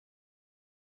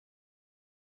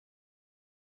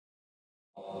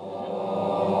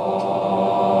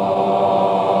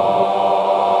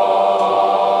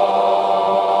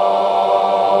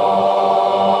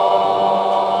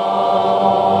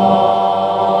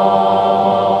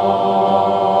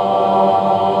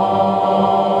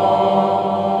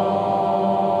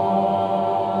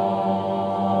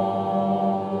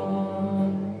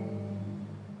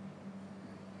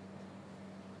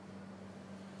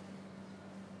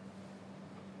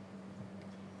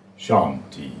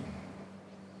Shanti,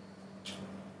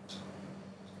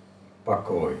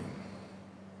 покой,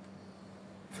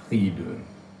 Friede,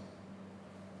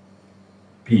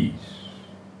 peace.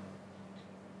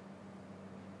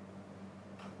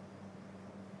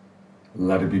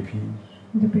 Let it be peace.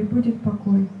 Да пребудет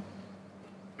покой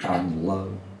And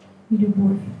love и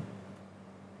любовь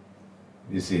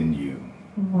is in you.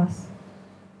 в вас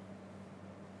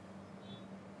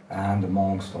and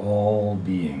amongst all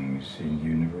beings in the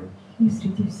universe. и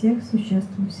среди всех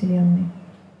существ Вселенной.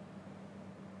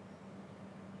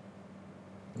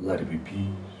 Let it be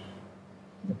peace.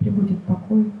 Да пребудет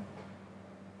покой,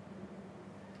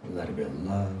 Let it be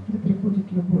love. да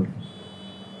пребудет любовь,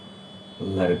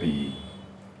 Let it be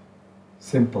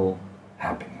simple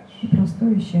happiness. и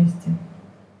простое счастье.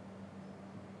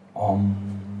 Om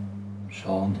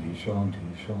Shanti Shanti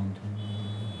Shanti.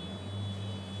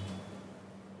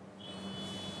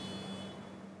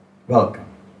 Welcome,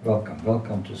 welcome,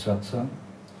 welcome to Satsang.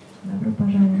 Добро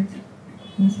пожаловать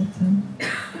на Satsang.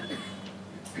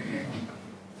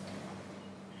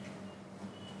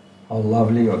 How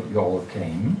lovely you all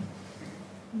came.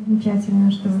 Замечательно,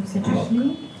 что вы все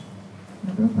пришли.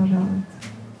 Добро пожаловать.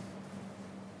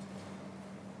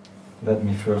 Let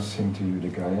me first sing to you the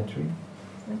Gayatri.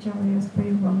 Сначала я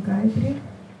спою вам Гайатри.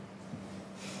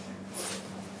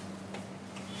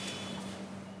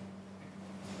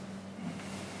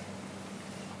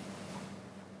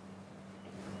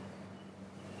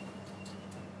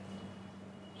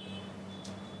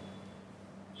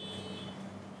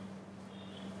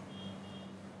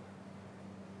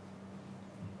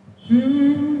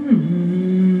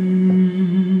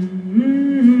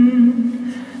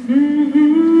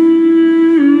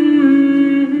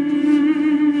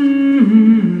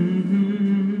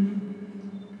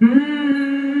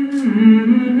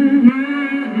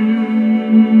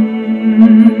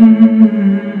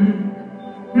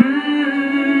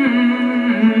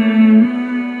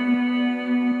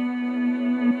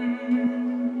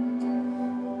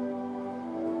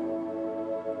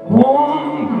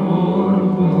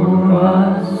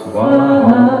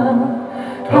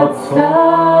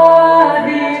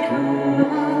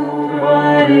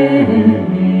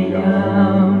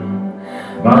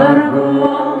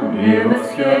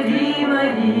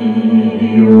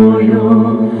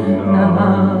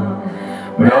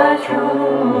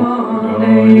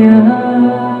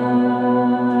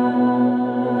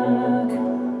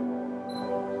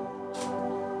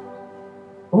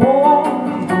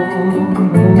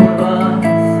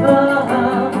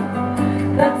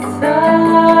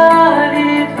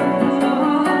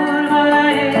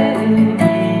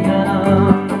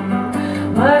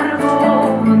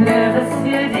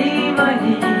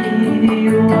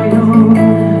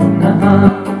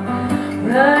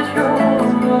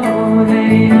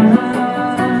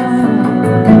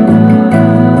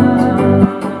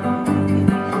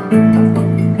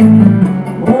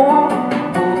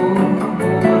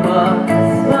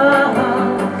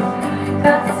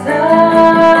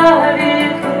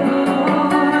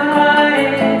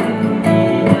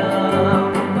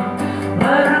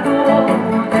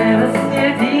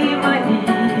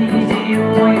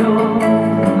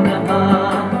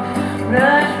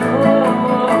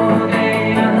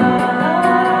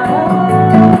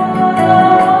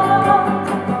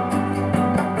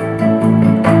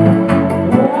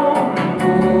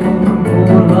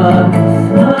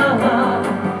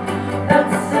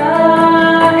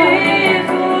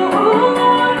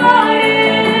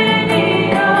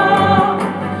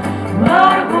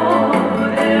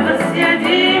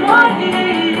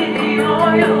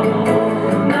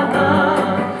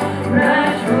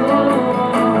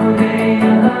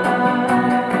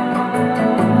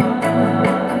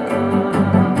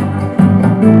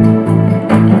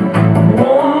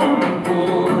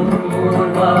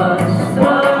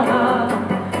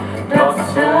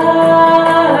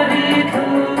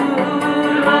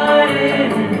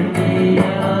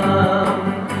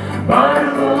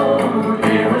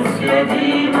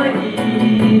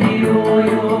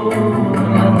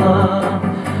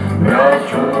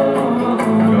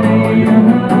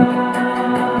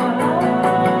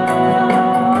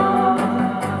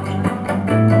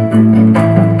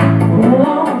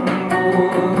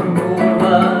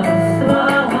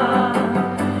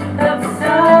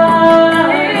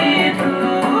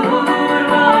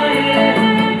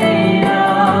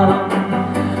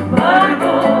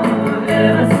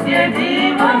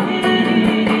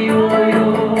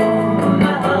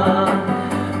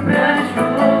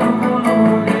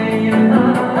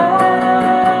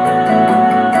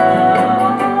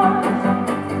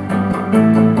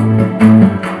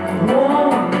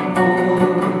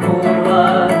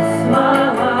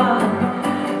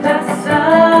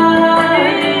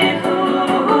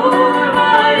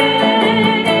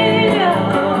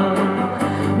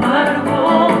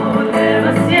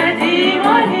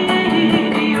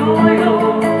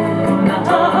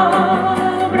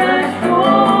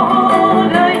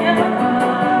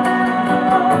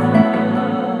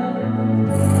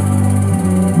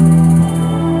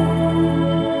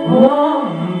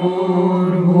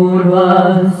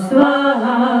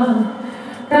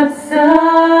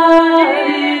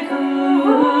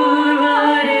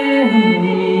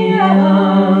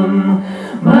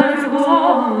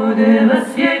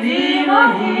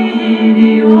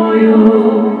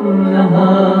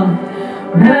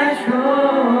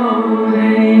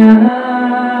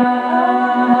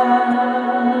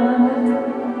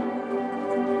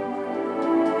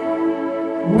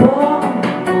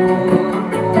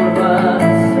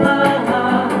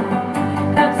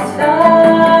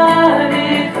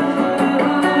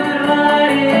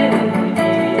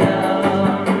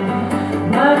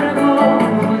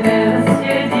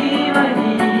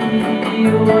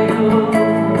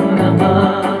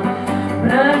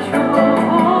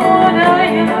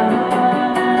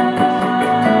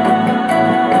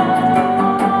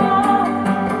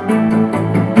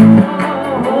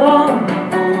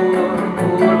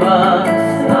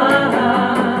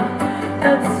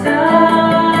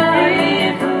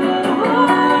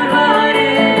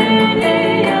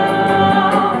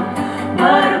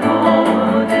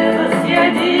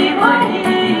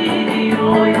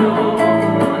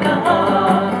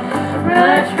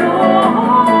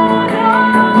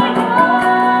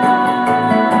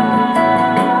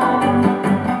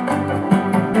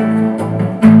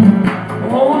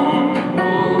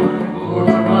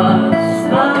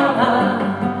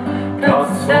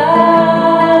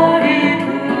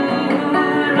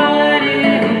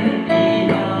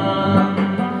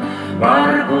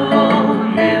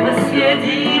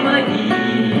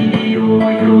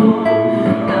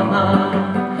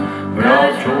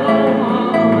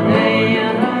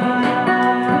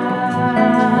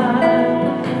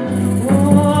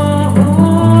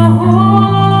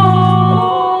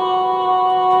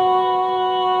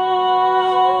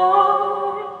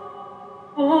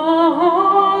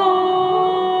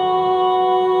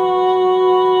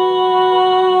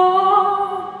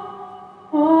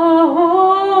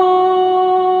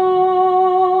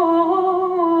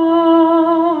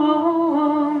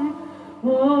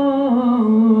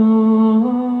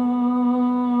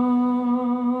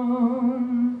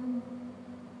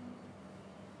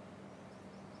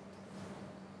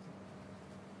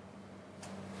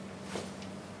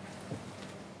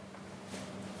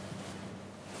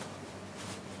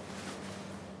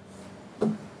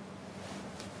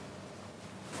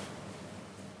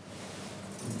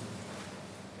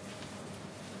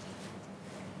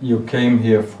 You came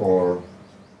here for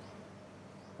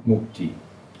mukti,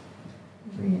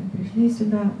 Вы пришли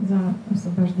сюда за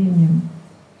освобождением,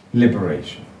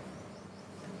 liberation.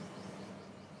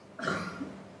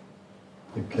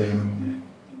 You came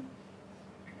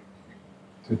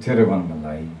to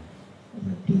Tiruvannamalai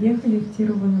вы приехали в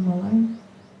Тируваннамалай,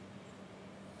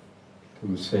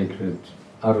 to sacred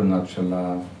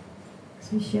Arunachala к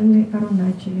священной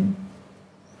Аруначале,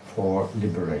 for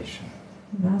liberation.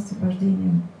 за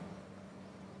освобождением.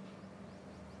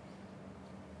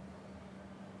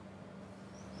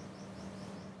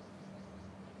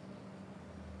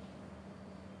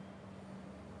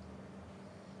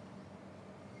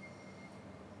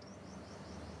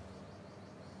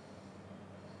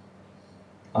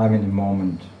 I'm in a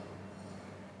moment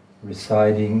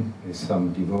residing with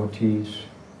some devotees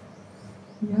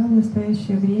Я в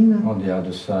настоящее время on the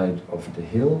other side of the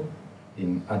hill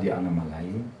in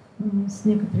Adianamalai. с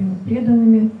некоторыми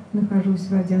преданными нахожусь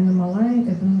в Адианамалае,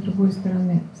 это на другой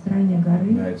стороне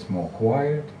горы, Where it's more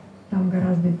quiet, там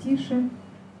гораздо тише,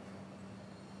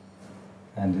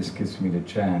 and this gives me the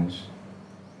chance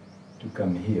to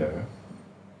come here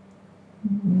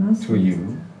у нас to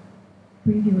you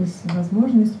появилась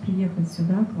возможность приехать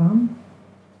сюда, к вам,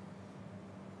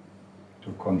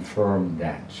 to confirm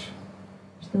that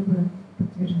чтобы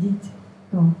подтвердить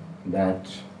то,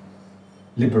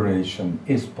 liberation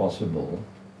is possible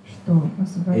что in this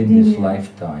освобождение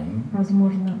lifetime,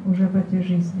 возможно уже в этой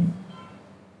жизни.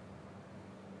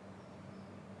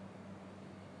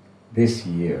 this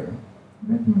year,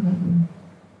 В этом году,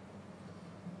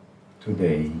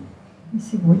 today, и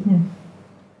сегодня,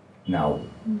 now.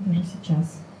 даже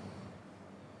сейчас.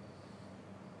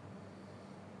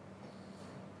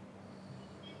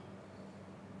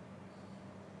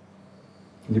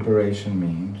 Liberation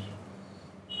means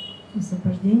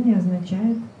Освобождение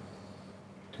означает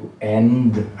to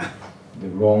end the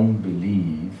wrong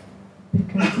belief,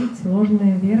 прекратить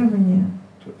ложное верование,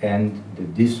 to end the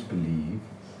disbelief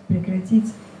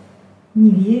прекратить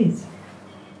не верить.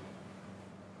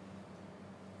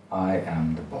 I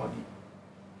am the body,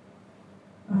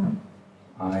 А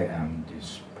I am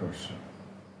this person.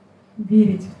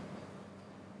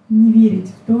 не верить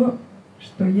в то,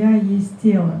 что я есть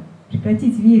тело.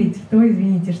 Прекратить верить в то,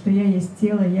 извините, что я есть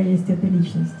тело, я есть эта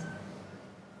личность.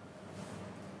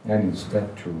 And instead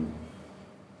to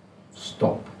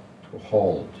stop, to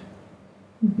halt,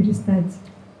 И перестать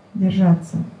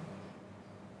держаться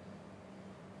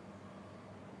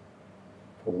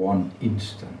for one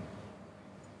instant,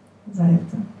 за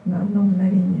это на одно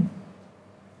мгновение.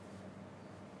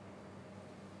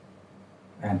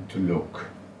 and to look,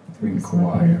 to И inquire,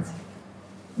 смотреть,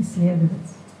 исследовать.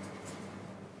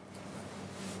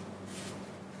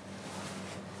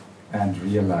 and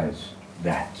realize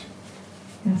that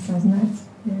И осознать,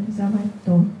 реализовать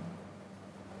то,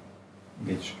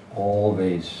 which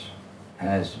always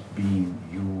has been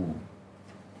you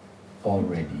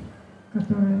already,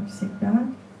 которое всегда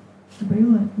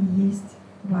было и есть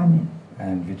вами,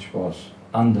 and which was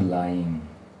underlying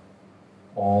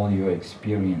all your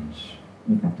experience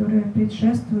и которое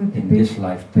предшествует и in this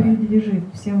lifetime. предлежит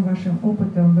всем вашим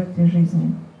опытам в этой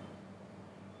жизни,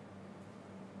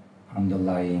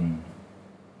 Underlying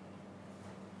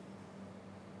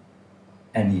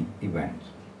any event.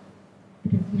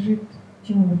 предлежит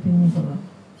чему бы то ни было,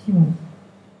 всему,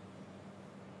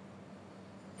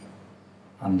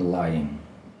 Underlying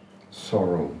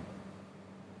sorrow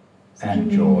and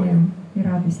joy. сожалением и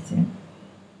радости.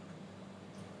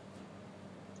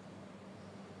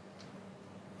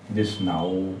 This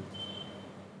now,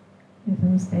 Это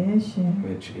настоящее,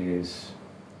 which is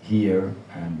here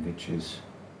and which is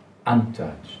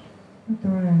untouched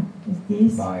которое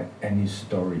здесь, by any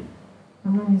story,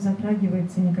 оно не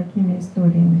затрагивается никакими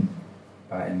историями,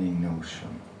 by any notion,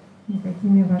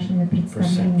 никакими вашими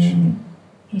представлениями,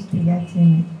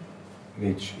 восприятиями.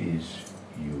 which is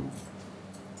you.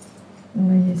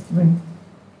 Оно есть вы.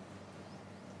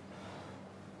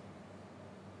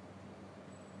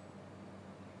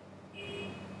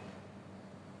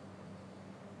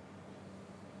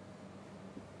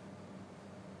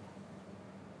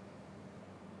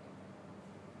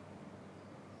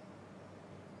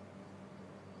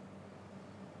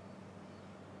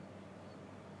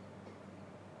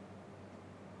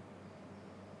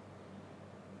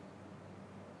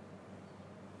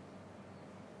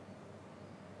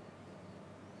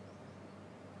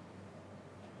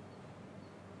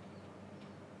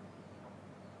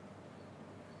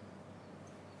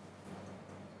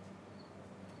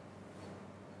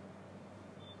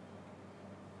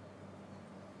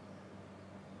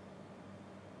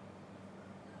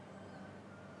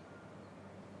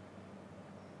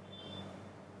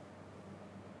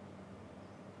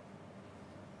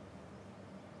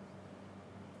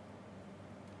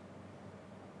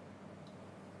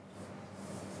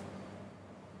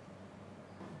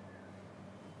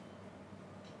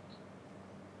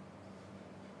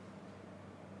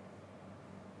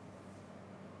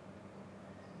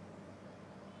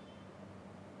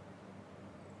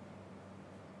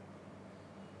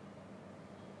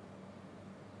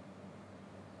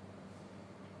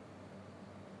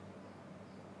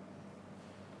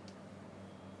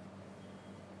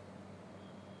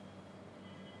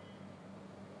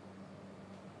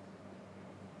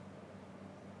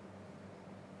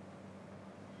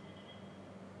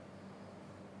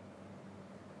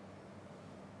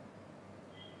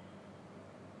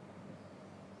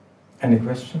 Any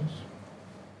questions?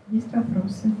 Есть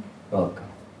вопросы? Welcome.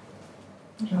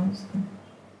 Пожалуйста.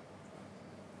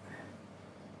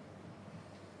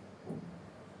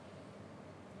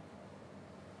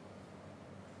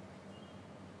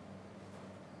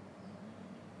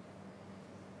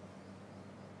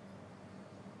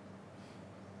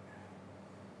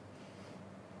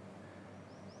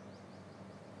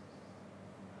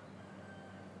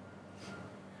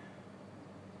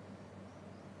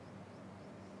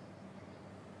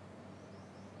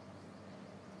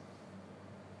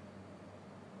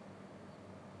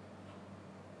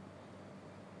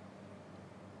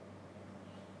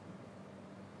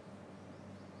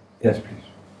 Yes,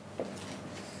 please.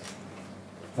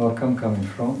 Welcome, come in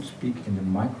front, speak in the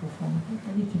microphone,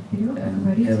 Выходите вперед, and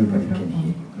говорите в everybody can hear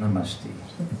микрофон, you. Namaste.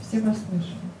 чтобы все вас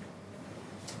слышали.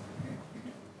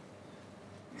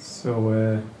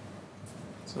 So,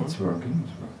 It's working,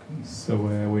 it's working. so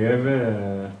we have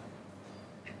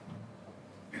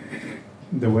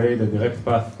the way, the direct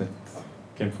path that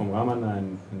came from Ramana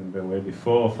and the way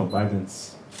before of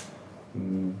abundance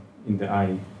in the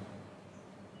eye,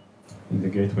 in the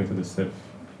gateway to the self.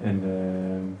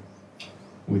 And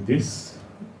with this,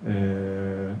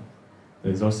 there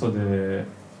is also the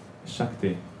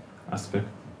Shakti aspect,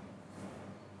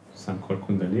 some call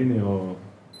Kundalini, or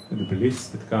the bliss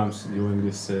that comes during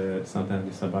this, sometimes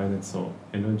this abundance or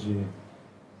energy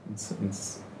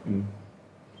in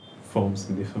forms,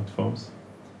 in different forms.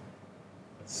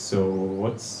 So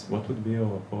what would be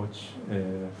your approach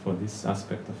for this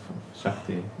aspect of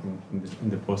Shakti in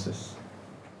the process?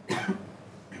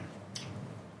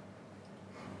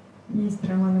 Есть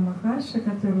Рамана Махарши,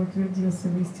 который утвердился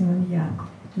в истинном Я.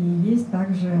 И есть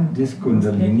также This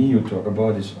Kundalini you talk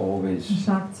about is always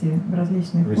Шакти в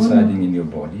различных residing формах. in your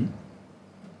body.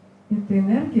 Это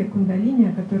энергия кундалини,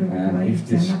 о которой вы And if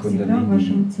говорите, this она всегда в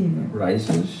вашем Kundalini теле.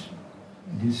 rises,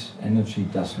 this energy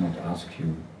does not ask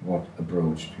you what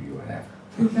approach do you have.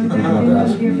 И когда эта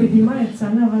энергия поднимается,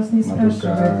 она вас не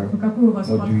спрашивает, какой у вас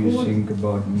What do you подход, think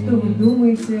about me? что вы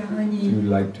думаете о Do ней, you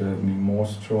like to have me more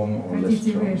strong or less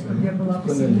хотите вы, чтобы я strong? была This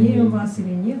посильнее у Kundalini, вас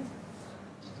или нет.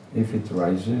 if it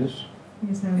rises,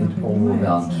 Если она it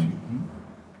overwhelms поднимается, you.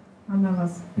 она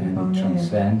вас And it переполняет,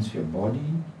 transcends your body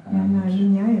и она and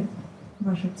меняет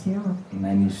ваше тело.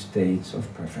 many states of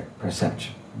perfect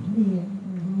perception. И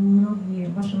многие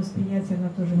ваше восприятие она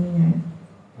тоже меняет.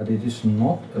 But it is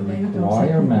not a Дает вам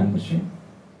всякие requirement опыты.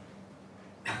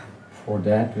 for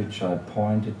that which I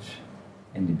pointed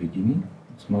in the beginning.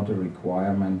 It's not a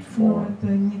requirement Но for это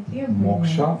не требование,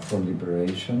 moksha, for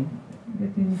liberation,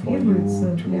 это не for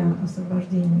требуется you для to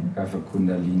освобождения. have a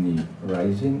Kundalini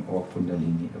rising or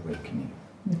Kundalini awakening.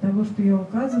 Для того, что я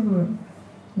указываю,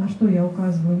 на что я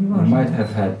указываю, не You might важно,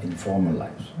 have had informal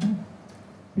lives.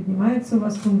 поднимается у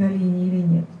вас кундалини или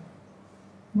нет.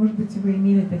 Может быть, вы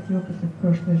имели такие опыты в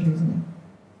прошлой жизни.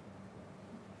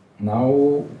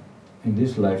 Now, in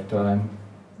this lifetime,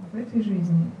 А в этой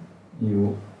жизни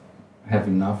you have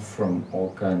enough from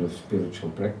all kind of spiritual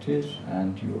practice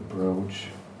and you approach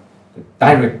the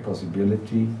direct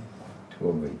possibility to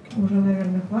awaken. уже,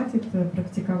 наверное, хватит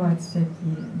практиковать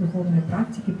всякие духовные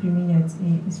практики, применять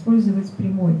и использовать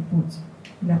прямой путь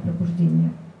для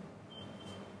пробуждения.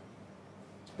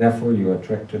 Therefore, you are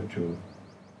attracted to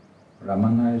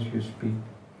Ramana, as you speak,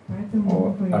 Поэтому or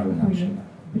вы были Arunachala.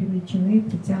 привлечены,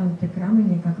 притянуты к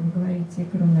Рамане, как вы говорите,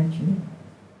 к Аруначале.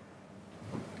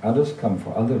 Others come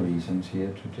for other reasons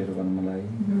here to Tiruvannamalai,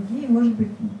 Другие, может быть,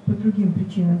 по другим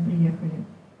причинам приехали.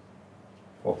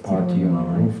 for party on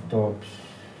Tiruvannamalai. the rooftops,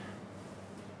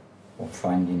 or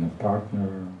finding a partner,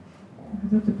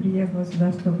 Кто-то приехал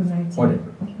сюда, чтобы найти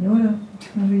Whatever. партнера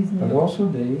на жизни. but also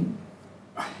they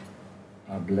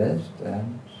are blessed and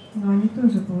Но они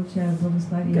тоже получают get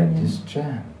благословение. this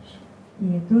chance.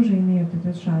 И тоже имеют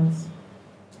этот шанс.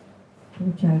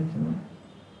 Получают его.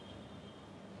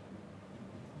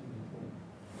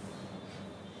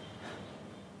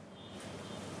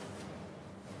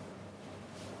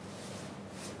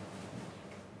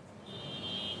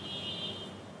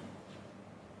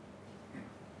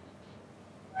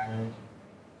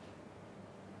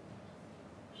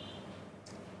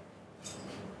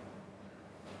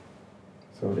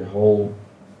 So the whole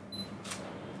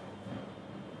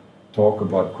talk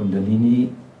about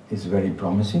Kundalini is very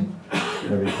promising.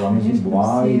 Very promising. Конечно,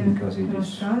 Why? все Because it is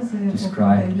рассказы о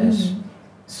described as Кундалини,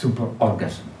 super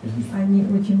orgasm, isn't it? они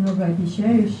очень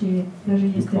многообещающие. Даже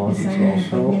есть Because it's описание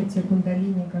also понятия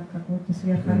кундалини как какой-то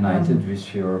сверхоргазм. United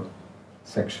with your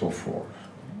sexual force.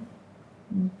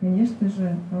 Конечно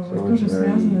же, вы So тоже it's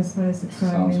связаны с своей sounds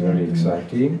сексуальной very энергией.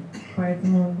 exciting,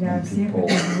 Поэтому для and всех people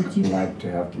это звучит like to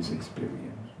have this experience.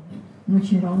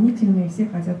 очень волнительно, и все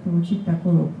хотят получить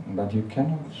такой опыт. But you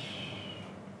cannot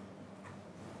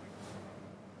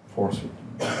force it.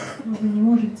 Но вы не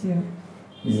можете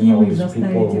You know, силой these заставить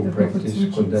people who этот опыт practice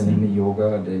случиться. Kundalini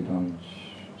yoga, they don't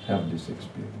have this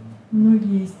experience.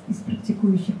 Многие из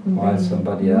практикующих While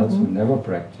somebody else who кундалини never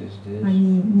practiced this,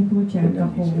 они не получают Kundalini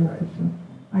такого right. опыта.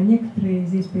 А некоторые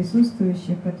здесь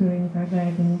присутствующие, которые никогда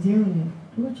это не делали,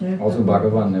 получают Also такой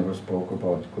опыт. Bhagavan never spoke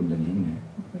about Kundalini.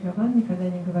 Бхагаван никогда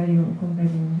не говорил о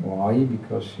кундалини. Why?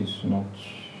 Because he's not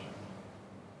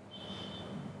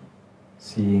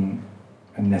seeing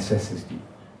a necessity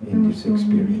in Потому this что он не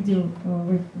experience. видел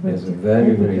в There's a этих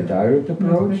very, very опытах direct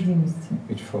approach, необходимости.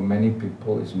 which for many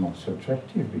people is not so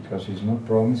attractive, because he's not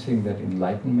promising that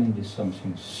enlightenment is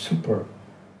something super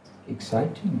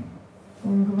exciting.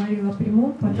 Он говорил о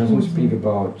прямом He doesn't speak подходе,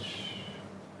 about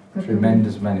который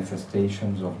tremendous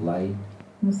manifestations of light.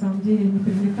 на самом деле не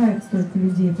привлекает столько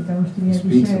людей, потому что He не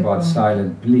speaks обещает about вам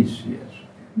silent bliss,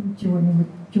 yes. чего-нибудь,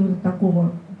 чего-то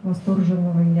такого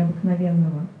восторженного и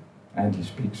необыкновенного. And he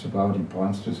speaks about, he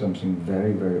points to something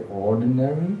very, very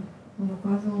ordinary, Он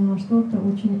указывал на что-то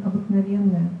очень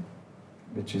обыкновенное,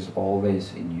 which is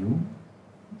always in you,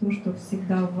 то, что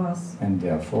всегда в вас, and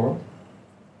therefore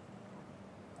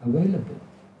available.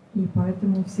 и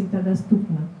поэтому всегда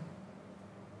доступно.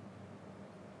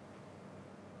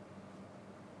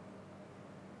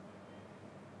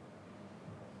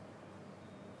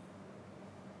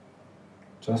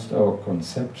 Just our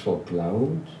conceptual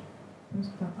clouds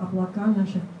Просто облака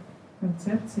наших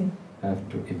концепций, have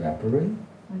to evaporate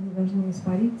они должны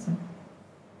испариться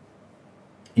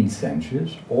in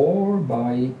sensuous or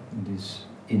by this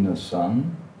inner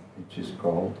sun, which is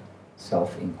called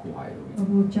self-inquiry. в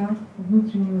лучах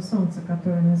внутреннего солнца,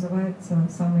 которое называется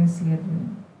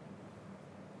самоисследование.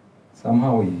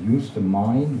 Somehow you use the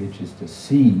mind, which is the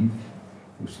thief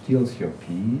who steals your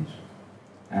peace,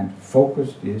 and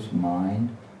focus this mind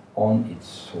on its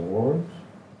source.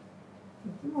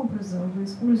 Таким образом, вы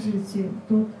используете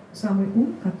тот самый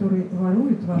ум, который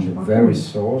ворует ваш On the покой, very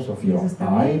source of и your eye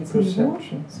заставляете его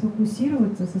perception,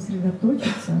 сфокусироваться,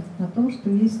 сосредоточиться на том, что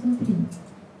есть внутри.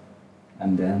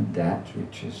 and then that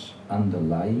which is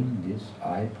underlying this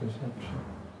eye perception.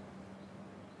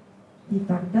 И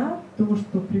тогда то,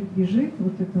 что принадлежит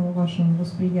вот этому вашему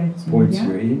восприятию Pulls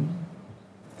you «я», in,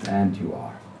 and you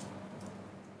are.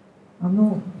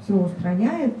 оно все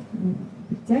устраняет,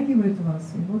 притягивает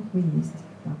вас, и вот вы есть.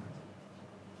 Так.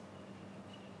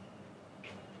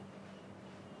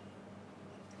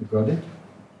 You got it?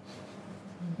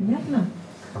 Понятно?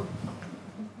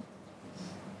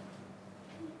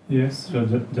 Yes, so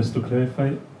just to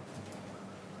clarify,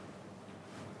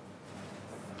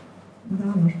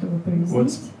 Да, ну чтобы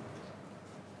прояснить,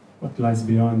 what lies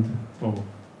beyond or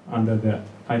under the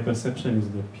eye perception is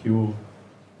the pure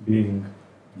being.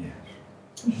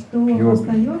 Yes. что pure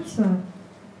остается,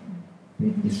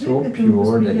 It's принадлежит so этому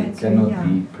pure that it восприятию cannot «я».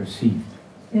 be perceived.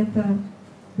 Это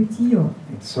бытие.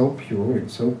 It's so pure,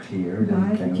 it's so clear Да,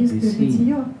 that it это cannot be чистое seen.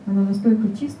 бытие, оно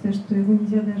настолько чистое, что его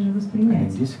нельзя даже And in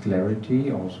воспринять. this clarity,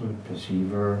 also the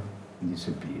perceiver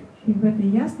disappears. И в этой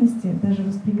ясности даже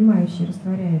воспринимающий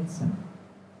растворяется.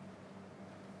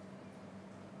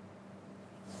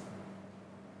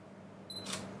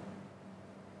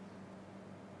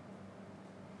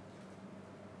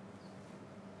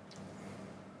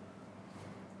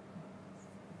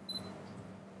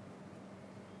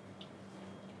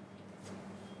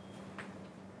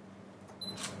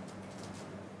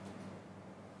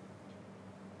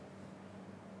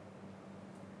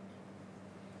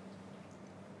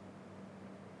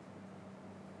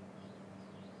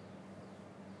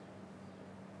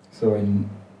 So in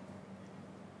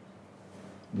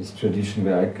this tradition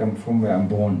where I come from, where I'm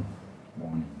born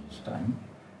in this time,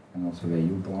 and also where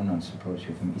you're born, I suppose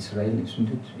you're from Israel, isn't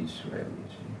it? Israel,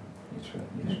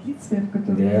 yes. Традиция, в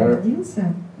которой я There,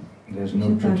 родился, there's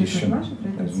no точно так же, как tradition, ваша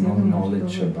there's традиция, no я думаю, knowledge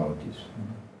что вы, about this.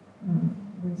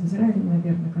 вы из Израиля,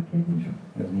 наверное, как я вижу.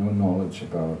 There's no knowledge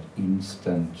about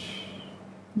instant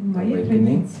Ни в моей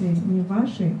awakening, традиции, ни в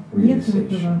вашей нет realization.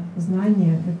 этого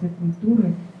знания, этой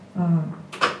культуры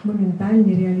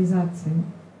моментальной реализации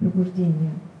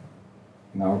пробуждения.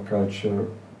 In our culture,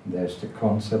 there's the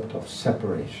concept of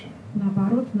separation.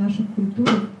 Наоборот, в наших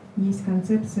культурах есть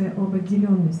концепция об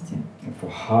отделенности. And for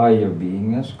higher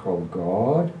beingness called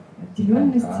God,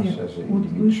 Отделенности And us as an от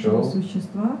высшего individual.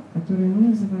 существа, которое мы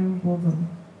называем Богом.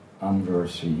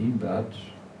 unversy, but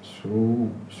through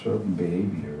certain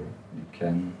behavior we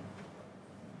can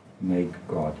make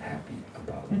God happy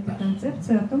about Это us.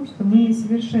 концепция о том, что мы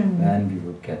несовершенны, Then we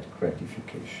would get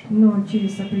gratification. но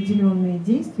через определенные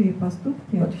действия и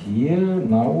поступки But here,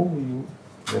 now, you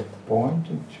get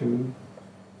pointed to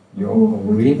your Бог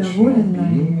будет original доволен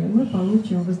нами, мы being,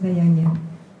 получим воздаяние,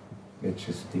 which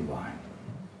is divine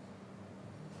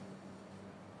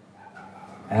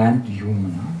and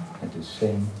human at the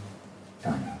same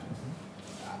time.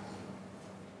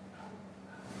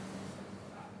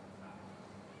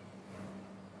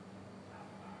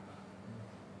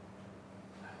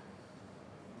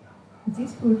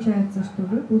 Здесь получается, что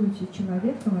вы, будучи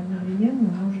человеком,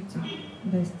 одновременно можете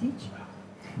достичь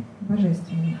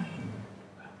божественного.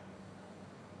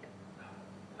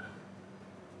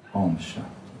 Om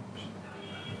Shanti.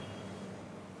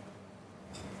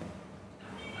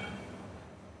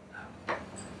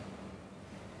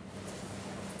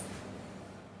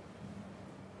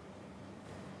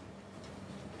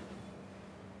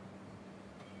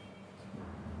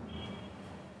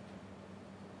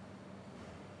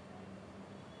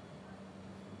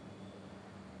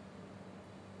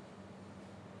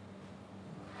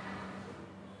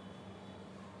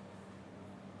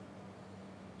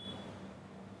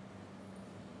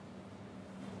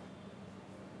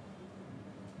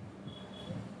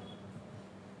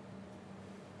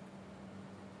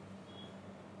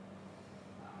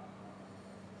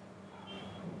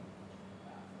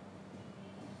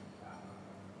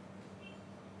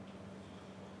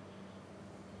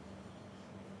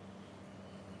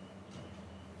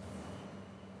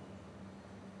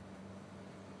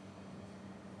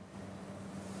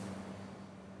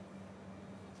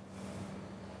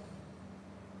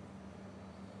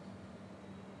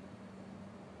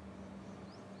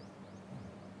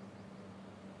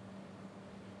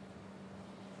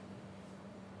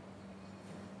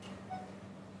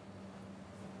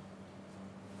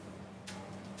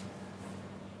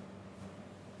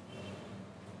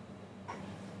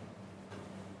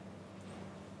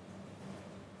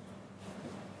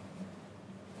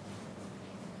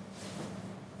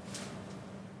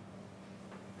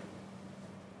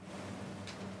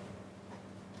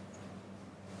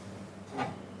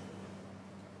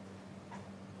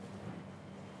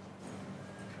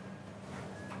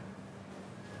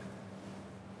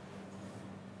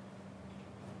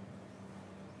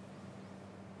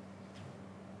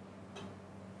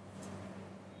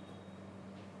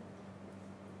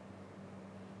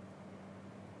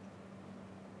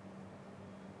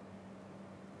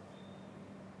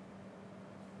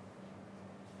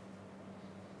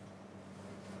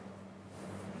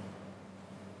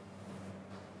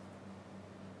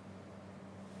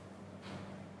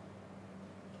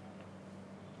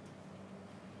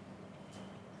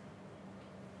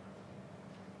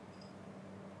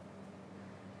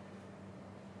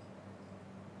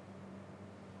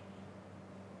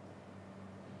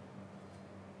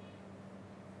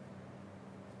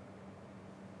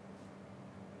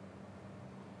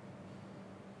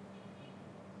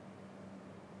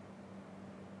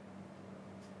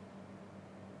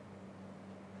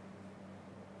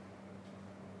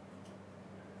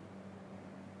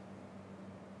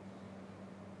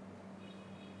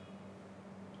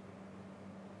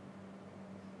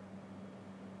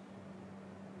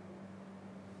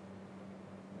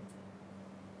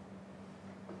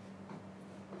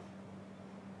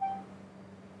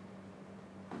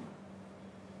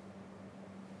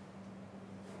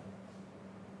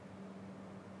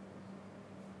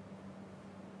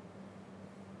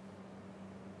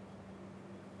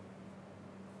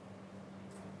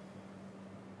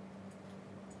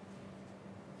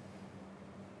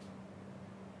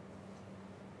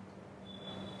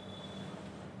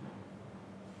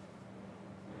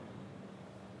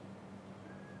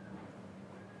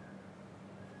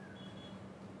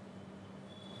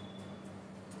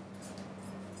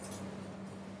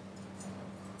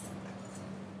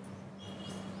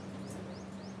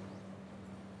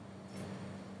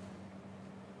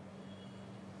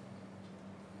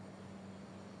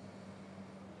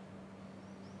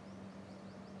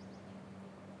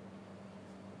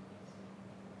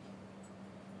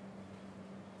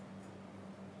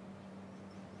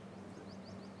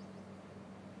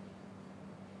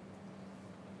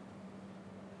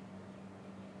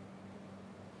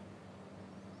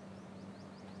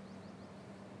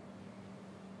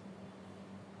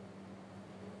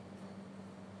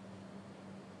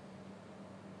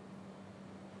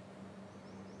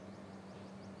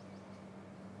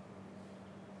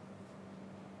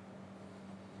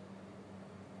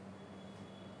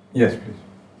 Yes, please.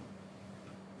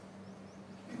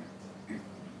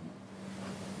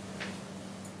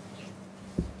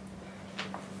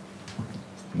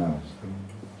 No.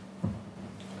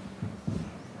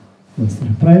 Мастер,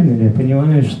 правильно ли я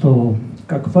понимаю, что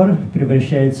как пар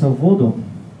превращается в воду,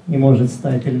 и может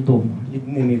стать льдом,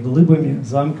 ледяными глыбами,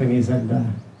 замками изо льда.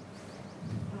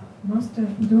 Master,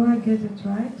 do I get it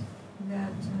right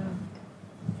that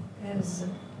as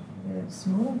the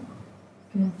smoke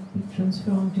can be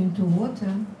transformed into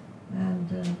water and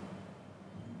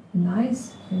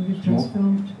ice can be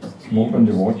transformed? Smoke on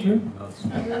the water?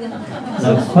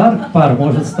 Пар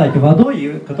может стать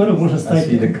водой, который может I стать...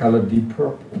 see the color deep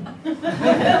purple.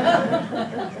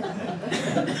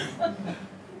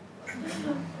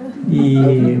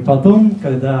 И потом,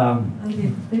 когда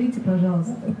Андрей, повторите,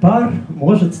 пожалуйста. пар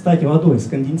может стать водой,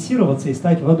 сконденсироваться и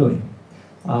стать водой,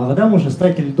 а вода может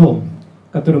стать льдом,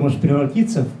 который может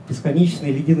превратиться в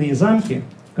бесконечные ледяные замки,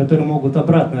 которые могут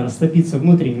обратно растопиться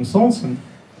внутренним солнцем,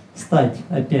 стать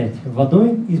опять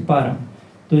водой и паром.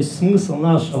 То есть смысл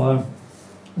нашего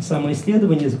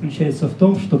самоисследования заключается в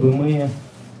том, чтобы мы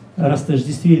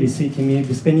растождествились с этими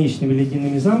бесконечными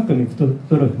ледяными замками, в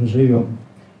которых мы живем,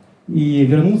 и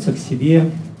вернуться к себе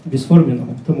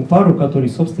бесформенному, к тому пару, который,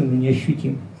 собственно, не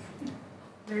ощутим.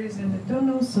 There is an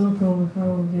eternal circle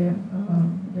how the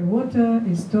water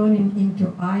is turning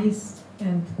into ice,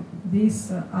 and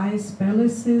these ice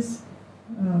palaces,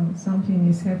 something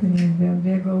is happening them.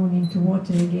 They're going into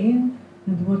water again,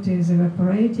 and water is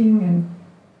evaporating, and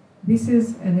this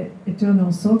is an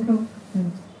eternal circle,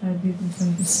 and I didn't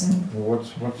understand.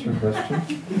 What's your question?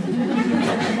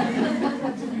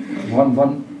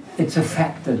 It's a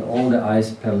fact that all the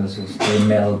ice palaces, they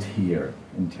melt here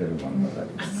in Tiruvannamalai.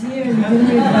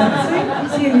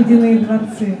 Все ледяные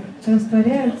дворцы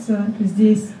растворяются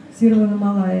здесь, в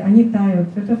Тируваннамалае. Они тают,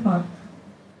 это факт.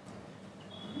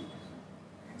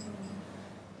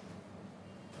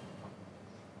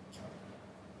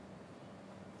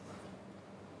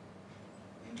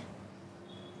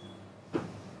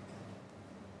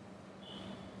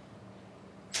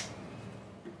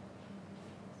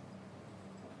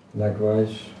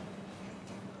 Likewise,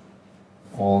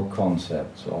 all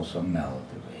concepts also melt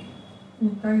away. И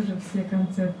также все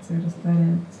концепции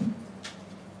растворяются,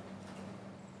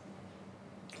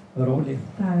 Роли,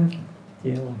 тают.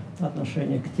 тело,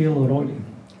 отношение к телу, роли,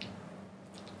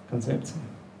 концепции.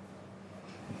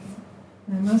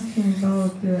 I'm asking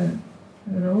about the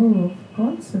role of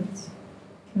concepts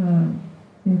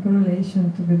in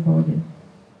correlation to the body.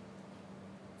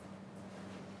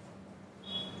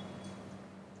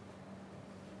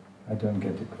 I don't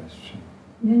get the question.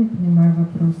 Я не понимаю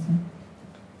вопроса.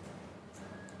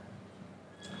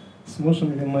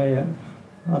 Сможем ли мы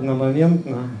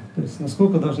одномоментно, то есть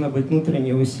насколько должна быть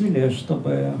внутреннее усилие,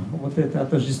 чтобы вот эта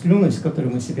отождествленность,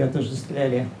 которую мы себе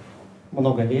отождествляли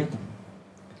много лет,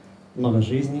 много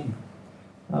жизней,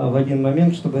 а в один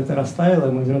момент, чтобы это растаяло,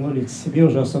 и мы вернулись к себе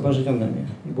уже освобожденными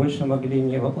и больше могли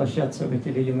не воплощаться в эти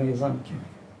ледяные замки.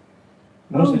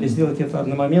 Можно ли сделать это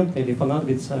одномоментно или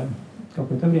понадобится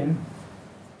какое-то время?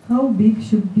 How big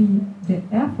should be the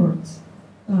efforts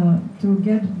to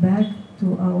get back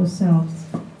to ourselves?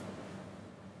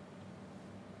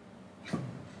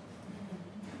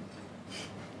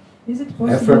 Is it possible?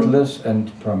 Effortless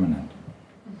and permanent.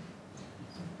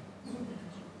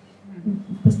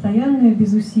 Постоянное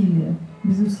безусилие,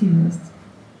 безусильность.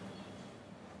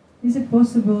 Is it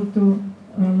possible to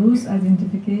lose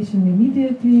identification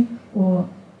immediately, or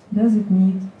does it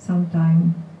need some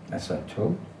time? As I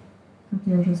told, Как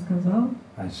я уже сказал,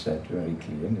 I said very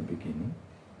clear in the beginning,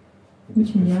 it is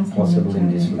очень ясно possible in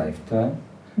this вначале. lifetime,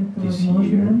 Это this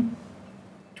возможно year,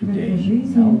 в этой today,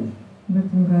 жизни, now. в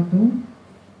этом году,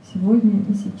 сегодня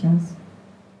и сейчас.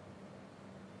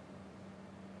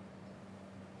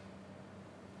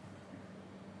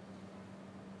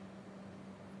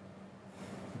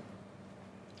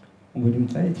 Будем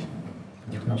таять.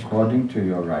 According to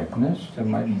your ripeness, there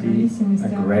might В be зависимости a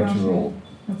от gradual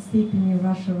от степени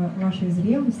вашей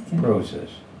зрелости, process.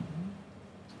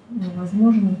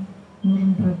 возможен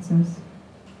нужен процесс.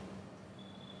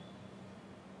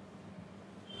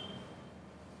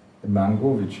 The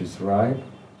mango which is ripe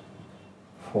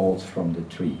falls from the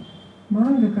tree,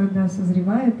 Манго, когда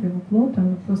созревает, его плод,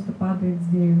 оно просто падает с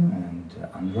дерева. and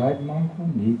unripe mango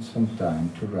needs some time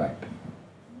to ripen.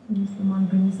 Если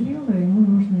манго не зрело, ему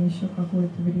нужно еще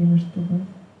какое-то время, чтобы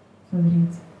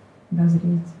созреть,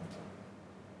 дозреть.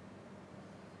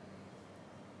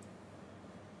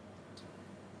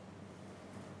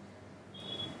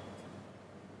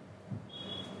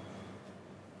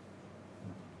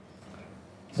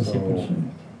 Спасибо So, большое.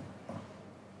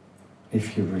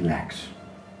 if you relax,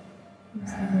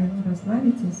 Если вы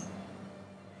расслабитесь,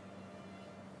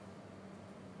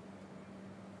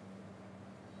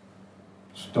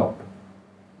 stop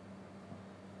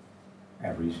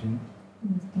everything,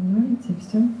 остановите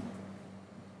все,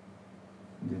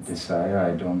 then desire,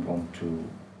 I don't want to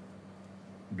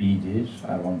be this,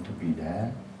 I want to be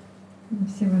that.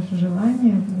 Все ваши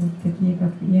желания, такие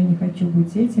как «я не хочу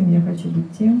быть этим, я хочу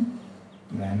быть тем»,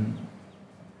 then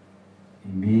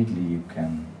immediately you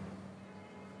can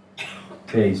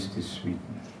taste the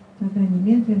sweetness, тогда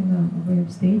немедленно вы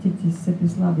встретитесь с этой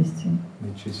сладостью,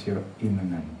 which is your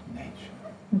immanent nature.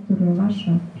 которая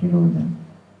ваша природа,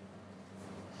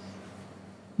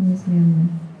 неизменная.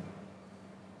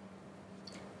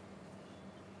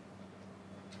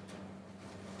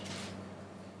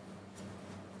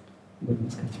 Будем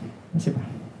искать. Спасибо.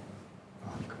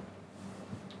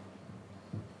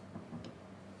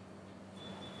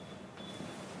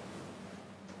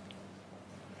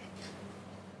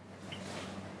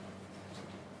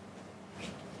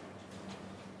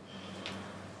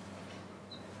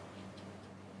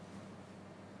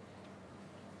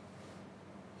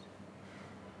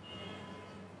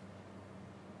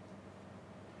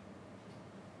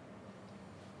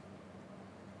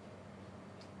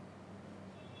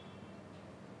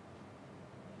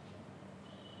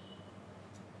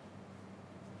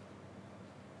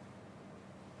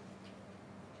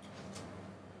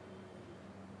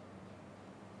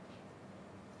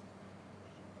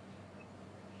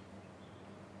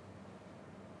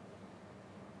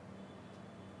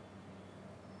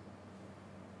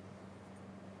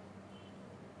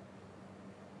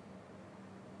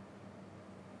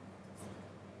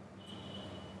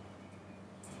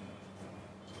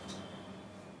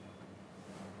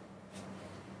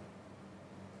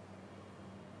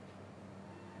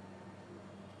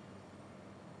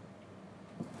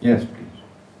 Yes, please.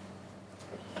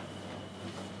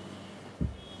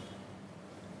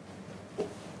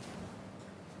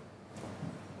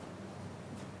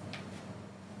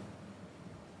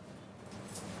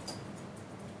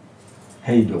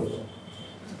 Hej då.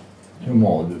 Hur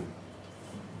mår du?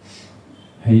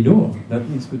 Hej då, that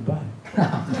means goodbye.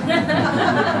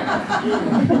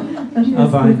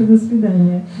 Это до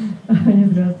свидания, а не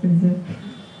здравствуйте.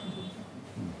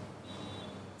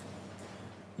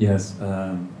 Yes,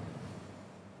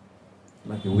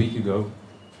 like a week ago,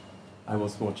 I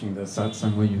was watching the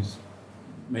Satsang where you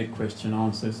make question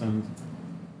answers and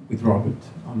with Robert,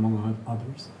 among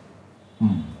others.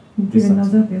 Неделю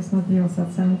назад я смотрел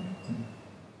Satsang,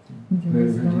 где вы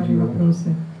задавали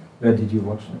вопросы. Where did you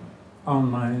watch it?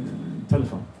 On my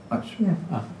telephone. Yeah.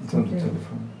 It's on the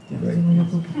telephone. Yes.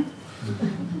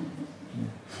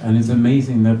 And it's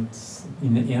amazing that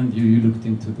in the end you looked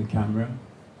into the camera,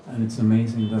 and it's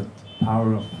amazing that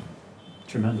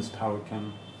tremendous power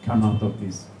can come out of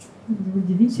this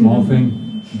small thing.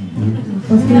 В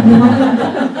последний момент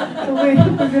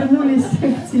вы повернулись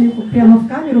к телефону, прямо в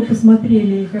камеру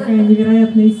посмотрели, и какая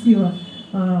невероятная сила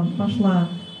пошла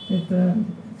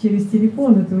через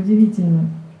телефон, это удивительно.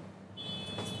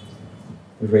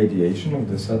 The radiation of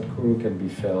the Sadguru can be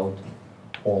felt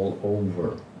all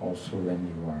over, also when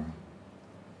you are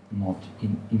not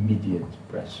in immediate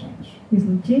presence.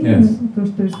 Излучение, то,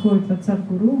 что исходит от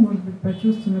Садгуру, может быть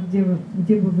почувствовано где бы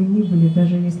вы ни были,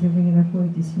 даже если вы не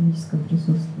находитесь в физическом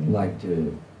присутствии. Like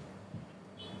the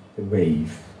wave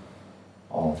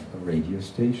of a radio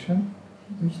station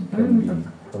can be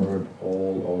heard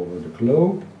all over the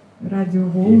globe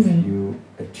if you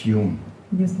attune.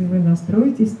 Если вы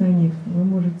настроитесь на них, вы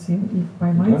можете их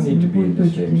поймать в любой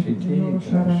точке земного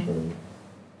шара.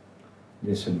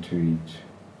 Listen to it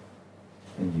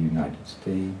in the United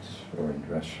States or in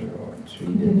Russia or in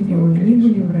Sweden. Где бы вы ни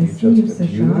были, в России, в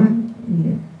США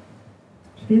или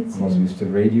в Швеции. Was with the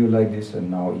radio like this, and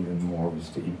now even more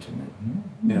with the internet.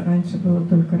 Раньше было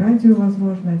только радио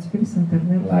возможно, а теперь с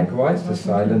интернетом. Likewise, the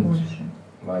silent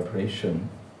vibration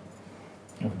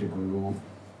of the Guru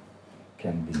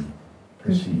can be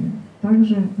perceived.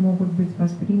 Также могут быть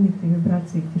восприняты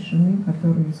вибрации тишины,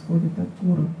 которые исходят от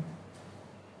Гуру.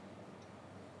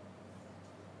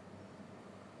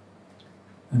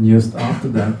 And just after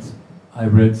that, I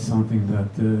read something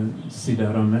that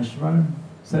Siddharameshwar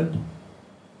said.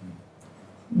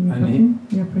 И потом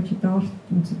я прочитал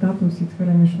цитату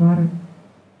Сиддхарамешвары,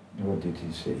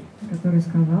 который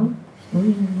сказал, что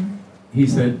именно. He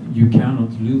said, "You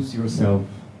cannot lose yourself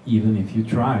even if you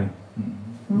try."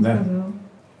 Он сказал,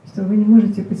 что вы не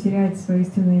можете потерять свое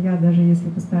истинное я, даже если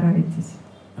постараетесь.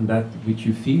 And that which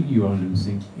you feel you are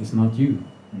losing is not you.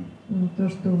 То,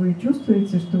 что вы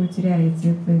чувствуете, что вы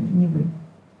теряете, это не вы.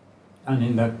 And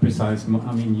in that precise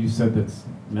I mean, you said that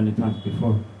many times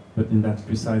before, but in that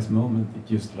precise moment, it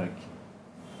just like,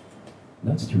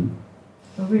 that's true.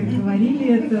 Вы говорили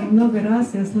это много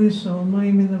раз, я слышал, но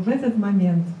именно в этот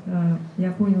момент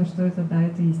я понял, что это да,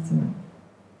 это истина.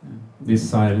 This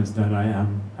silence that I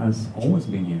am has always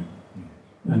been here.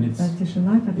 And Та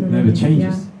тишина, it которая never есть я,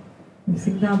 changes.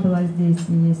 всегда была здесь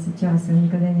и есть сейчас, и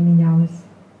никогда не менялась.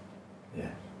 Yeah.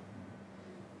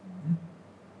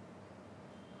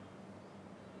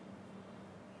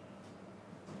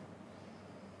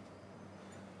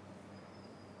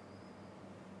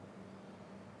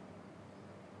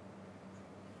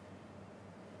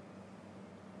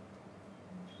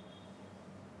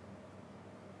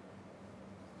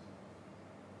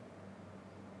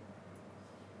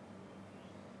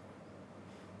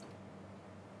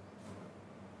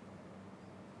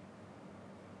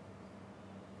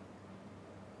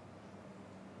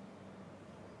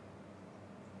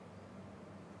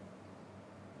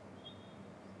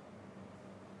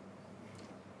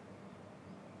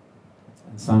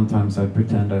 And sometimes I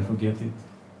pretend I forget it.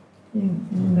 И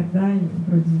иногда я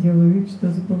вроде делаю вид,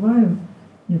 что забываю,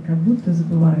 я как будто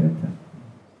забываю это.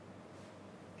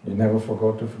 You never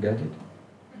forgot to forget it?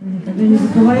 Вы никогда не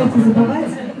забываете забывать?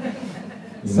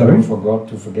 You Sorry? never forgot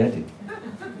to forget it?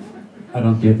 I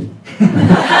don't get it.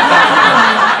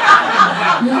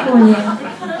 Не понял.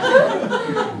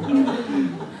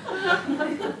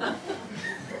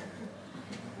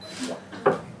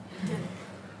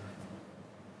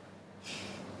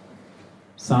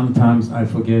 Sometimes I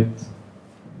forget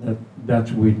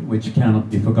that which cannot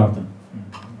be forgotten.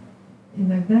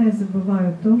 Иногда я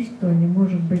забываю то, что не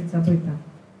может быть забыто.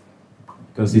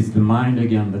 Because it's the mind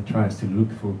again that tries to look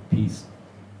for peace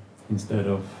instead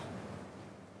of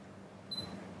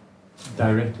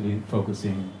directly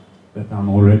focusing that I'm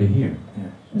already here.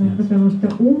 Yes. Потому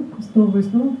что ум снова и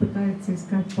снова пытается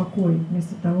искать покой,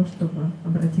 вместо того, чтобы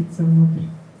обратиться внутрь.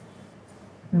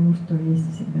 Потому что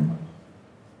есть всегда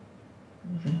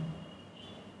уже.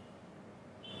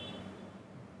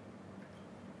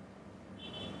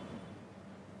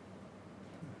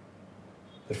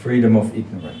 The freedom of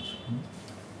ignorance.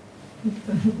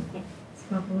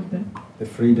 Свобода. The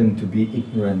freedom to be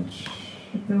ignorant.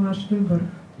 Это ваш выбор.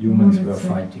 Humans were Можете-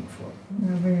 fighting for.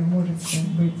 Вы можете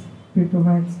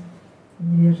пребывать в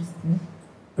невежестве.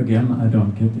 Again, I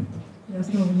don't get it. Я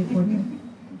снова не понял.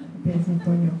 Опять не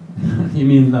понял. You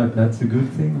mean like that's a good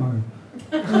thing, or?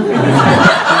 Хотите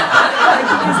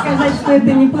сказать, что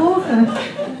это неплохо?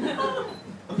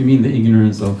 You mean the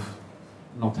ignorance of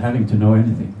not having to know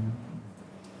anything?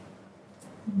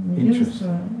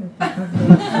 Невежество — это как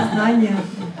бы знание.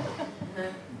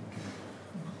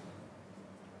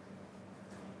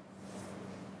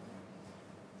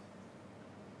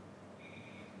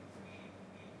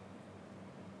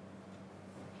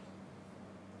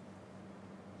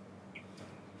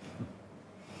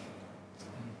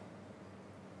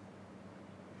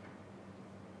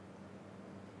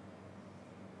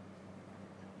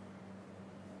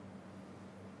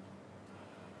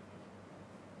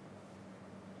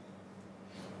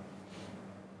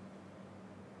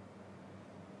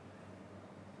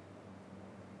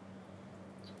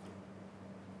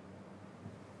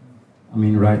 I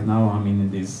mean, right now I'm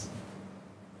in this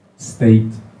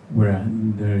state where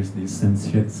there is this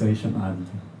sensation I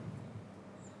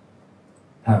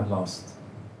have lost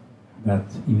that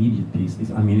immediate peace.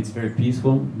 I mean, it's very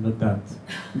peaceful, but that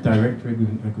direct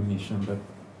recognition that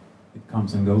it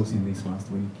comes and goes in this last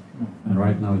week, and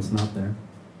right now it's not there.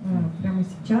 Прямо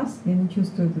сейчас я не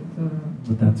чувствую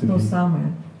But that's то okay.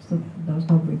 самое, что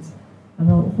должно быть.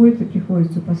 Оно уходит и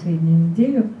приходит всю последнюю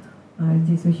неделю, а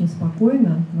здесь очень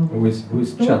спокойно, но Who is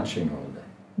judging all that?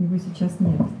 его сейчас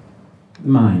нет.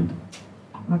 Mind.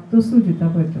 А кто судит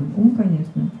об этом? Ум,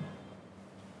 конечно.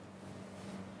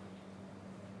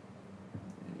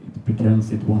 It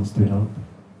pretends it wants to help.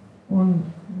 Он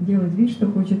делает вид, что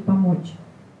хочет помочь.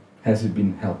 Has it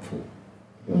been helpful?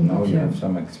 Because now you have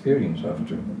some experience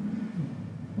after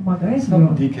Помогает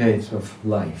some ли decades of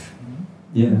life.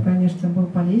 Yeah. он? Конечно, был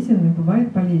полезен и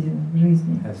бывает полезен в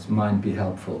жизни. Has mind be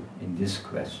helpful in this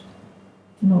quest?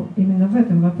 Но именно в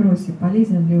этом вопросе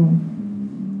полезен ли ум?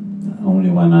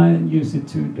 Only when I use it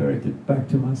to direct it back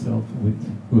to myself with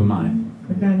who am I.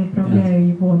 Когда я направляю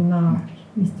его на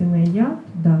истинное «я»,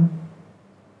 да.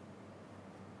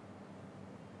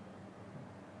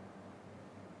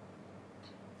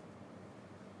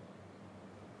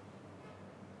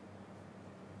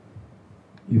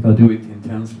 If I do it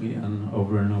intensely and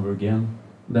over again,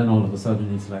 then all of a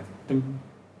sudden it's like, ding.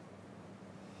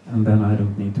 And then I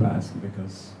don't need to ask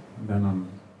because then I'm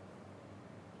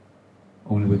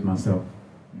only with myself.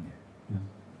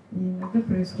 И иногда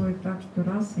происходит так, что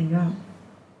раз, и я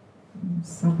с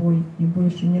собой, и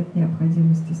больше нет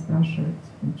необходимости спрашивать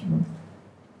ничего.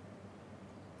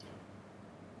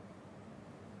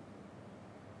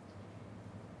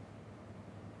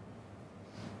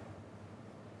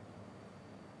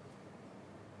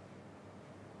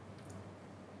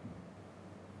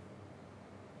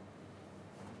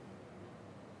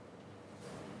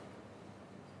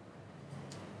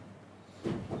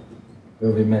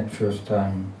 Well, we met first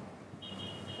time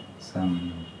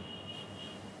some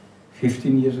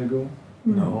 15 years ago.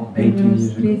 No. 18 Мы years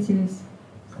ago. встретились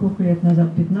сколько лет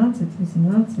назад? 15,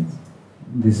 18?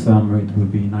 This summer it will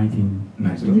be 19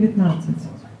 years ago. 19. So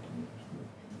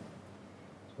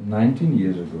 19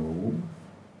 years ago,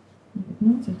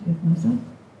 19 лет назад.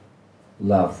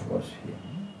 love was here.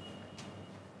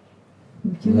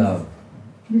 Училась Love.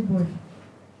 любовь.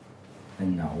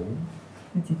 And now,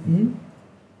 А теперь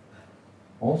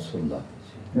also love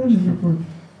is here. тоже любовь.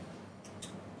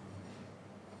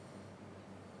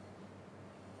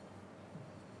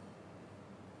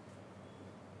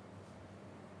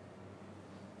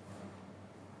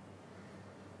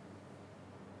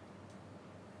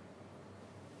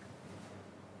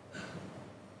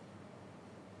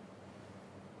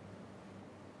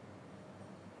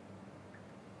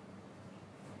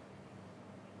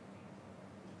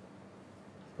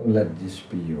 So let this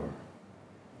be your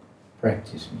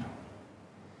practice now,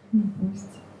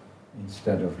 Пусть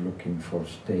instead of looking for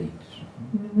states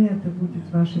именно это будет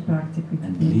вашей практикой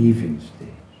and теперь. leaving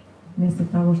states. Вместо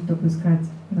того, чтобы искать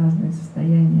разные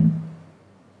состояния.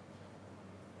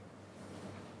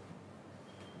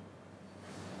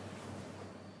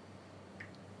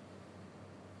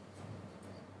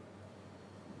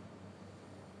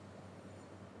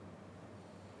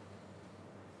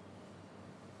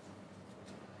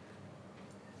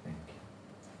 Thank you.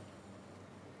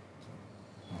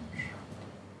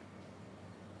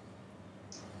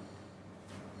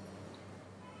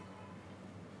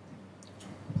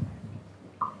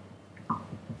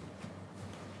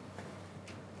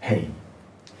 Hey.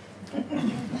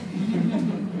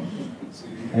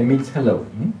 Hey means hello.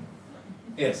 Hmm?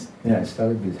 Yes. Yeah, I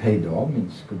started with hey dog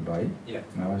means goodbye. Yeah.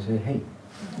 Now I say hey.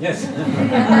 Yes.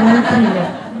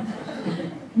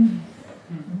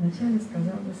 Вначале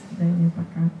сказал до свидания,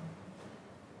 пока.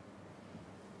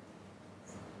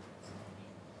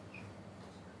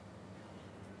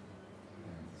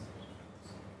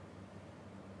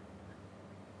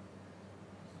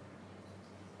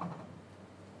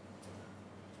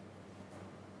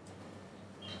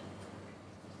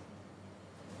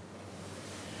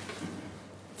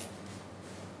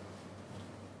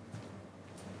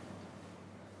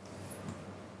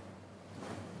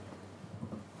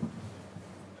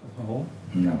 Hello.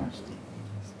 Namaste.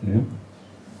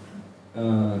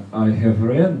 I have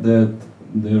read that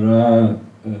there are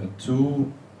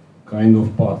two kind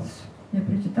of paths. Я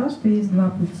прочитал, что есть два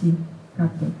пути.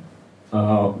 Как бы.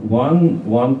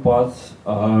 One path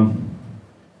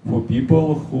for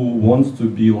people who wants to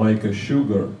be like a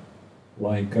sugar,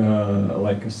 like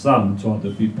a sun to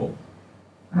other people.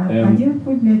 А один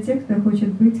путь для тех, кто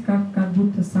хочет быть как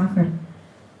будто сахар.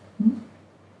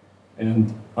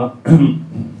 And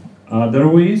other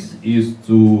ways is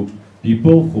to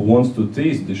people who wants to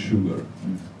taste the sugar.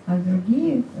 А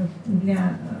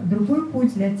другой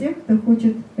путь для тех, кто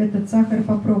хочет этот сахар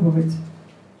попробовать.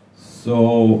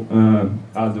 So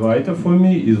Advaita for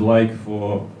me is like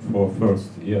for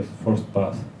first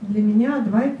path. Для меня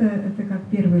Адвайта это как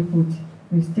первый путь,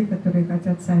 то есть те, которые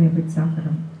хотят сами быть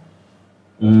сахаром.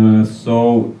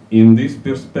 So in this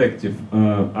perspective,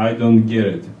 I don't get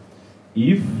it.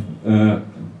 If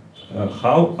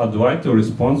how Advaita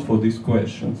responds for these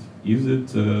questions? Is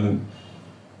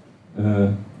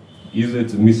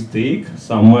it mistake,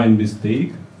 some mind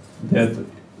mistake, that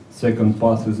second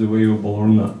path is available or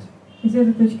not? Из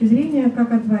этой точки зрения,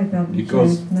 как Адвайта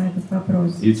отвечает на этот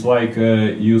вопрос? It's like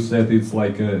you said, it's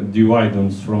like a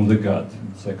dividance from the God,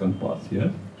 second path,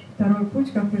 yeah? Второй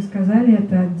путь, как вы сказали,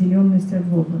 это отделенность от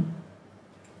Бога.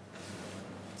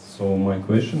 So my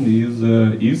question is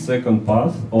second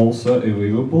path also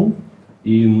available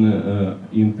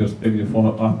in perspective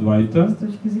of Advaita? С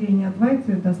точки зрения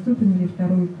Адвайты, доступен ли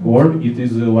второй путь? Or it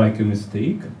is like a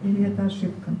mistake? Или это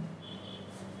ошибка?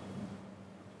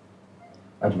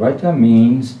 Advaita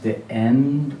means the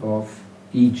end of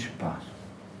each path.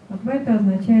 Адвайта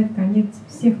означает конец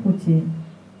всех путей.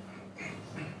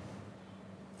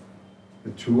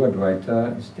 The true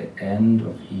Advaita is the end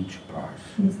of each path.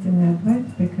 Истинный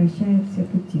Адвайта прекращает все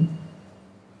пути.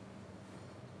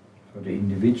 So the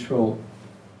individual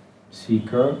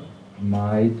seeker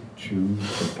might choose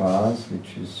the path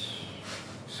which is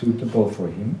suitable for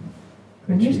him,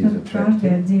 which is Конечно, каждый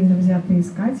attractive. отдельно взятый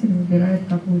искатель выбирает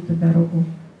какую-то дорогу,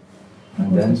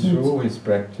 And then какой-то through путь. his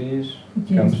practice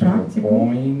И comes через to a практику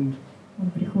point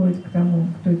он приходит к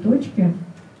той точке,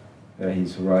 where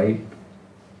he's right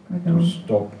когда to он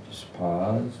stop this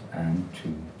path and to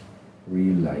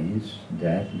realize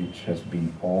that which has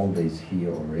been always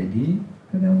here already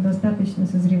достаточно and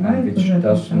созревает which уже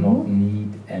для does того, not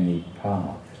need any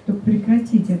path. чтобы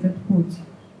прекратить этот путь.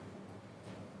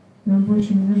 И он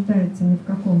больше не нуждается ни в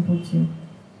каком пути.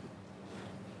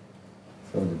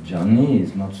 So the jnani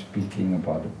is not speaking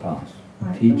about the path.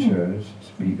 Teachers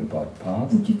speak about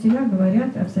path. Учителя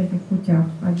говорят о всяких путях,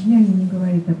 а джняни не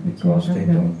говорит о пути Because they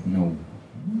никогда. don't know.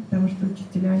 Потому что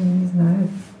учителя они не знают.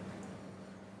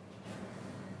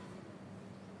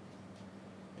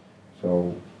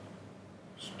 So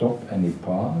stop any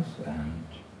path and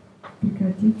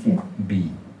Прекратите, be.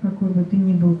 какой бы ты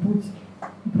ни был путь,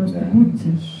 просто Then будьте,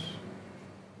 this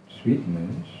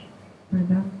sweetness,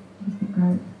 тогда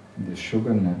возникает the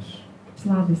sugarness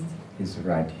сладость. is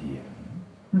right here.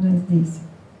 Она здесь.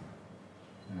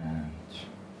 And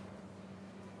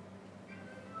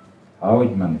how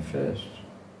it manifests,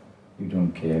 you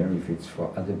don't care if it's for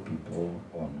other people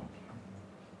or not.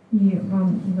 И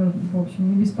вам, в общем,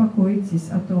 не беспокойтесь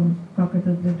о том, как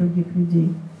это для других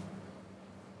людей.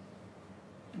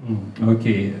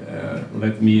 Okay,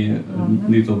 let me a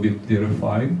little bit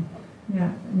clarify.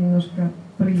 Я немножко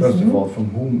First of all, проясню. from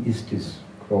whom is this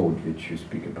quote which you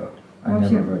speak about? I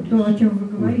Вообще, never heard то, о this. чем вы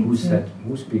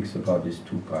Who speaks about these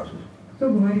two paths? Кто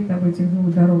говорит об этих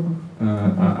двух дорогах?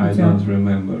 I don't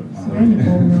remember. Я не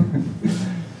помню.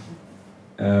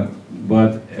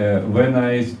 But when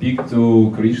I speak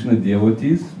to Krishna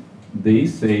devotees, they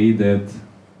say that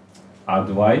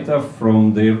Advaita,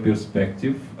 from their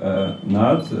perspective,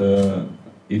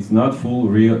 it's not full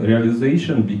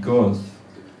realization because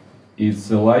it's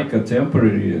like a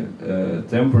temporary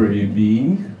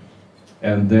being,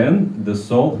 and then the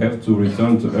soul have to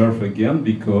return to earth again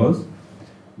because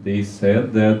they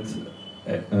said that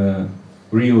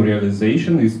real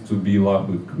realization is to be love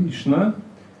with Krishna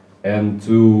and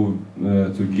to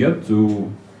get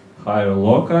to higher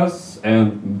lokas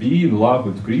and be in love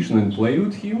with Krishna and play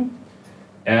with him.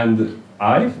 And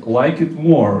I like it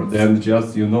more than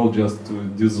just, just to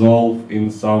dissolve in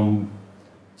some...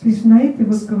 Кришнаиты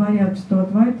вот говорят, что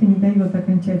Адвайта не дает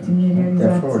окончательной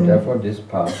реализации. Therefore this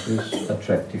path is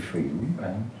attractive for you.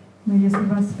 And Но если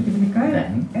вас привлекает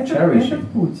cherish этот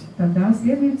путь, тогда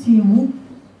следуйте ему,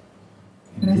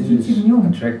 if this растите в is нем,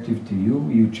 attractive to you,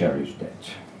 you cherish that.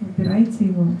 выбирайте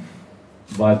его.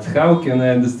 But how can I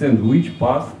understand which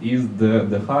path is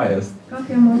the highest? Как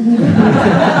я могу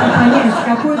понять,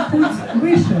 какой путь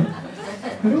выше,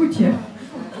 круче?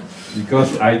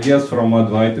 Because I guess from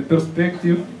Advaita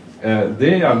perspective,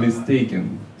 they are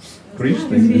mistaken. С Krishna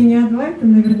точки зрения Адвайта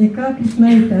наверняка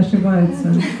кришнаиты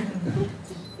ошибаются.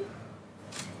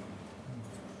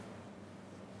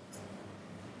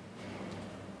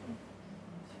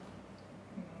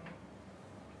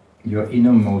 Your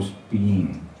innermost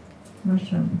being,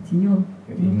 Ваше бытие, your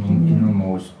внутреннее,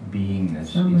 innermost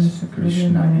beingness самое is Krishna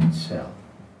сокровенное. itself.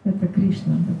 Это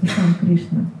Кришна, это сам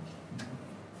Кришна.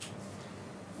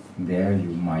 There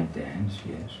you might dance,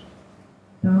 yes.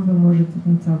 Там вы можете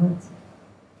танцевать.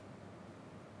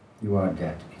 You are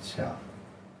that itself.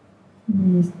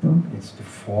 Есть то. It's the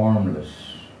formless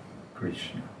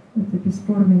Krishna. Это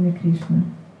бесформенный Кришна,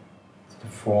 It's the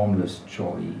formless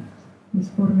joy.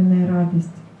 бесформенная радость.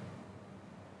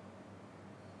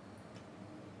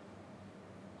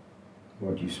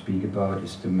 What you speak about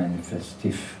is the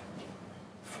manifestive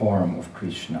form of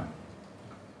Krishna.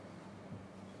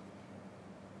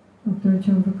 Вот то, о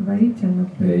чем вы говорите, оно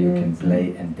Where you can проявляется.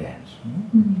 play and dance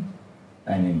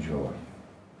and enjoy.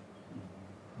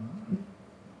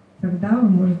 Тогда вы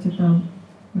можете там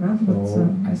радоваться,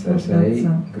 So, as I say,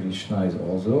 наслаждаться. Krishna is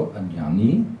also a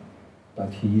jnani,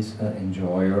 but he is an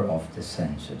enjoyer of the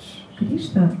senses.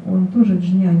 Кришна, он тоже He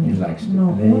джняни, likes to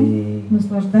но он play,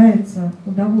 наслаждается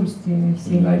удовольствиями he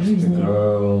всей likes the жизни.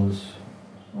 girls,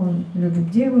 Он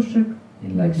любит девушек, he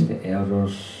likes the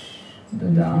eros, the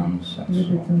dance and so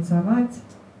любит on. танцевать.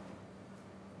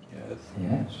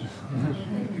 Yes.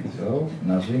 So,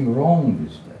 nothing wrong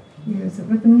with that. И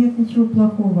в этом нет ничего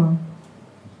плохого.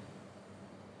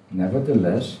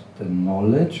 Nevertheless, the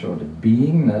knowledge or the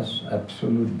beingness,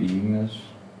 absolute beingness,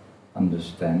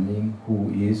 understanding who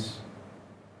is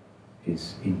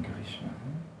in Krishna.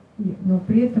 Но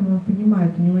при этом он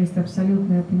понимает, у него есть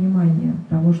абсолютное понимание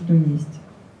того, что есть.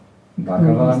 И кто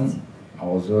Bhagavan есть.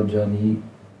 also jnani,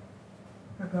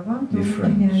 Бхагаван тоже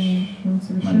different джняни, он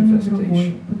совершенно другой,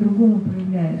 manifestation. по-другому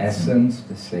проявляется. essence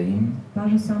the same, Та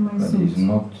же самая but he's суть.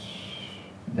 not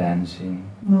dancing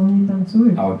Но он не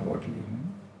танцует, outwardly.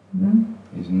 да?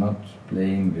 He's not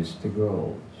playing with the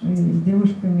girls И с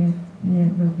девушками не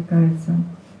развлекается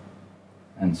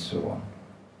and so on.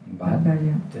 и так But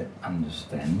далее. the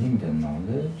understanding, the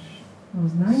knowledge, Но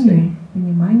знание,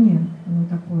 понимание, оно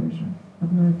такое же,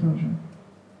 одно и то же.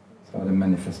 so the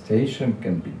manifestation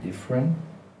can be different,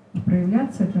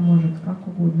 Проявляться это может как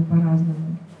угодно,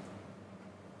 по-разному.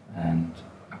 And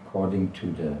according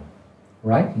to the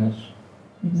rightness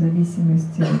И в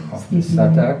зависимости от of the степени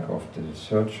sadak, of the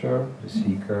searcher, the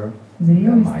seeker,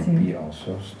 there might be зрелости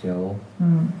also still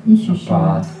a ищущего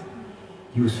path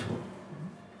useful.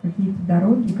 какие-то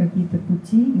дороги, какие-то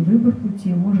пути, и выбор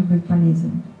пути может быть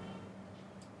полезен.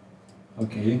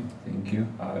 Okay, thank you.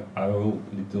 I will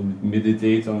little bit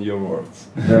meditate on your words.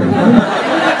 Very good.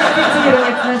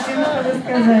 Медитировать на тем, что вы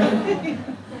сказали.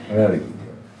 Very good.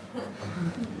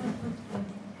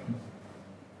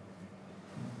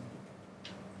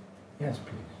 Yes,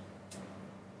 please.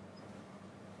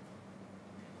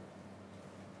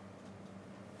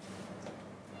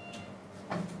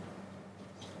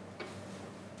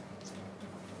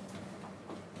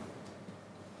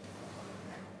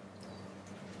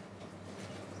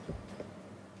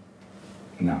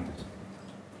 No.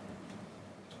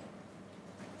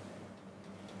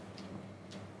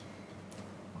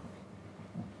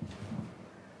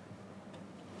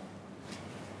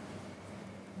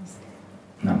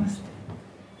 Namaste.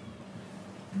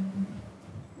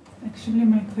 Actually,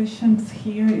 my questions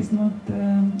here is not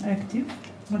active,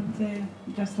 but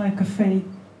just like a fate,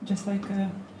 just like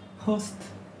a host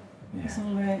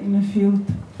somewhere in a field.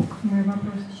 Мои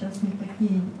вопросы сейчас не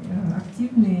такие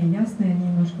активные, ясные, они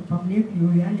немножко поблекли,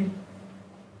 увяли.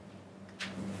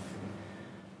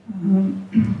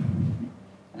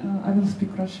 I will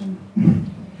speak Russian.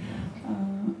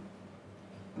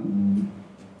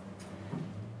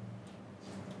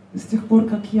 С тех пор,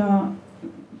 как я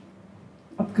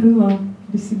открыла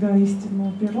для себя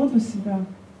истинную природу себя,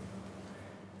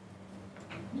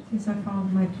 Since I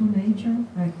found my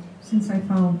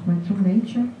true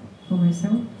nature for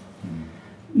myself,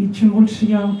 и чем больше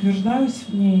я утверждаюсь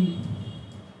в ней,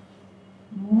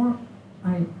 more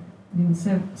I've been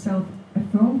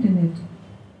self-affirmed in it,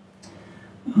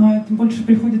 тем больше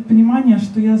приходит понимание,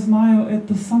 что я знаю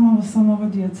это с самого-самого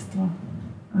детства.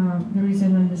 there is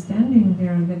an understanding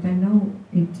there that I know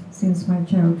it since my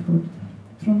childhood.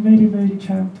 From very, very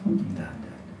childhood.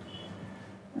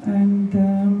 And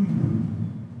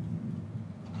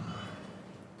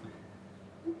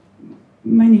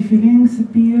many feelings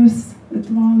appears at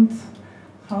once.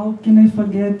 How can I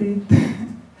forget it?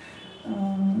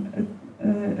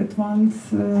 At once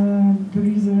there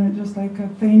is just like a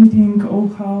painting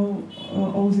of how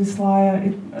all this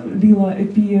lila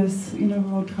appears in a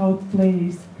world, how it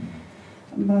plays.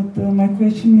 But my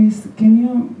question is, can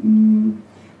you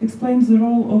explain the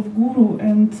role of guru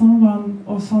and someone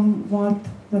or somewhat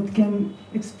that can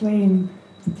explain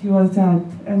that you are that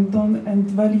and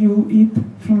value it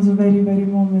from the very, very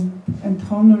moment and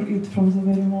honor it from the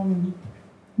very moment?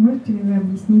 Можете ли вы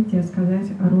объяснить и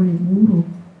рассказать о роли гуру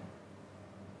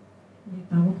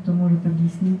и того, кто может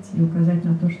объяснить и указать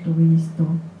на то, что вы есть то?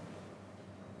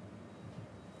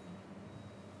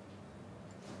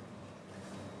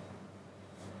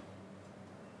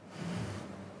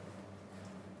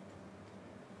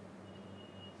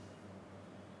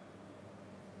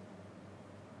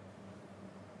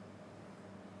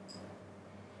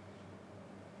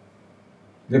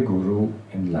 The Guru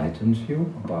enlightens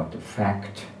you about the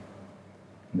fact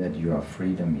that you are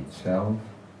freedom itself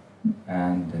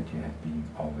and that you have been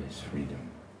always freedom.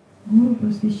 Гуру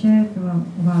просвещает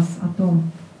вас о том,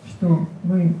 что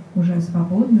вы уже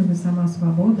свободны, вы сама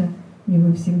свобода, и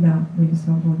вы всегда были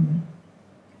свободны.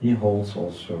 He holds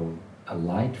also a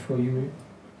light for you,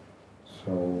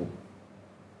 so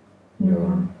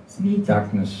your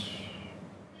darkness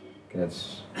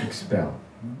gets expelled.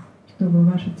 Чтобы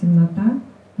ваша темнота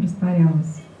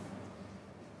растворялась.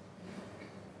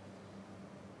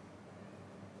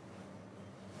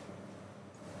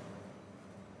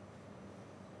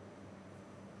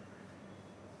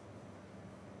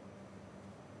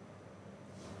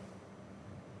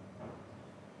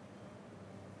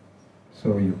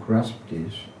 So you grasp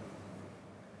this,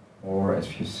 or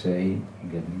as you say,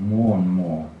 get more and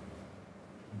more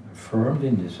affirmed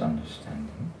in this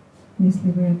understanding.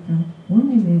 Если вы это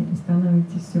поняли и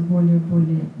становитесь все более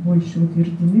и больше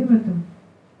утверждены в этом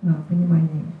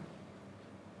понимании.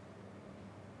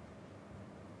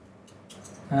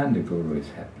 And the Guru is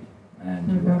happy, and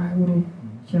you are Тогда happy. гуру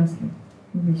счастлив,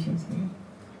 и вы счастливы.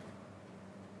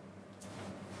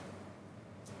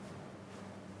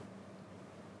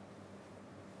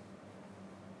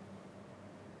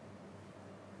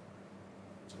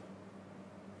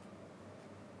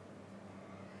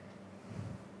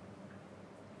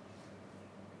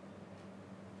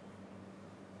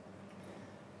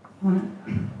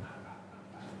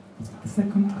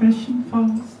 Second question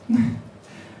follows.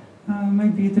 My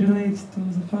maybe it relates to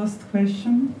the first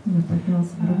question.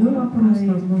 Другой вопрос,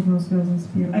 возможно, он связан с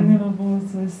первым. I never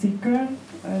was a seeker,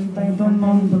 and I don't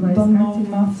know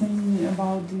nothing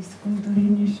about this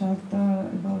Kundalini Shakta,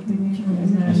 about any.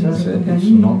 As I said, it's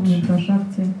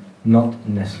not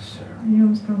necessary. Я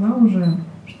вам сказала уже,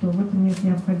 что в этом нет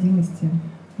необходимости,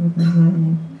 в этом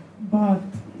знании. But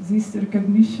this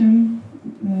recognition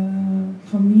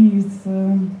for me is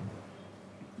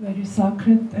very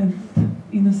sacred and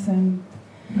innocent.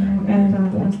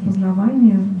 Это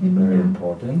распознавание для Very меня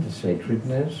important, the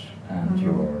sacredness and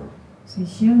your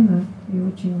священно и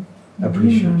очень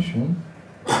appreciation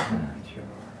and your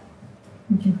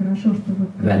очень хорошо, что вы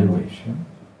valuation.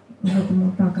 к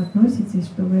этому так относитесь,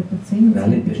 что вы это цените и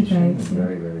Validation is почитаете.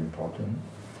 very, very important.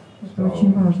 Это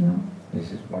очень важно.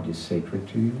 This is what is sacred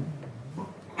to you.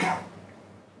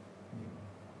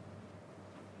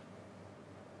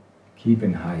 Keep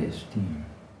in high esteem.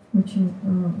 Очень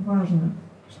важно,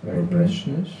 It's very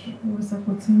precious. вы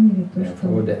высоко ценили то, что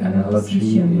Therefore, the это analogy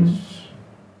священно. is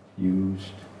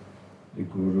used. The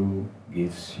Guru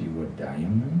gives you a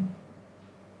diamond.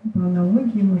 По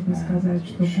аналогии можно сказать,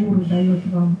 что гуру дает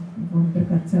вам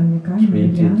драгоценный камень,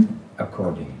 бриллиант,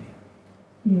 Accordingly.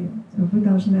 и вы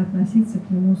должны относиться к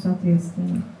нему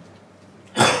соответственно.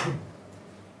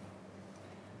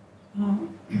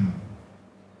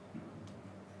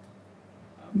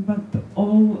 But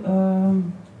all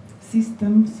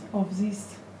systems of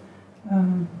this,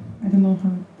 I don't know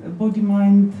how,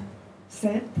 body-mind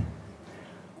set,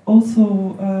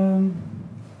 also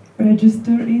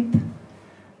register it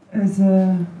as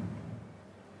a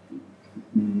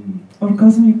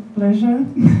orgasmic pleasure.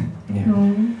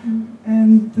 Yeah.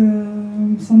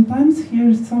 And sometimes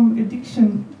here some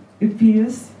addiction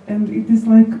appears, and it is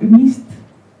like a mist,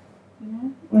 you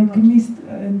know, like a mist.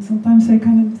 And sometimes I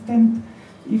can understand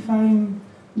if I'm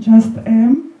just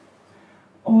am,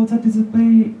 or that is a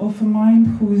play of a mind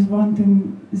who is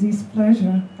wanting this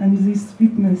pleasure and this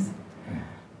sweetness.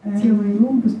 Тело и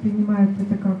ум воспринимают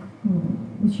это как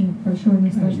очень большое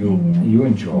наслаждение. You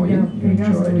enjoy it. You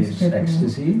enjoy this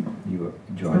ecstasy. You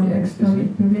enjoy the ecstasy.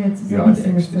 You are the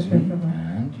ecstasy,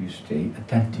 and you stay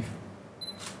attentive.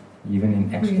 Even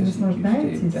in ecstasy, you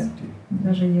stay attentive.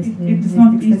 Даже если It is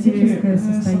not easy.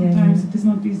 Sometimes it is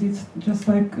not easy. It's just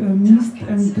like mist,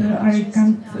 and I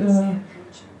can't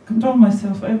control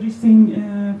myself.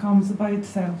 Everything comes by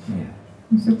itself.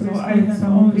 Yeah. So I have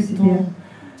only to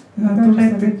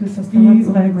let it be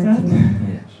like that.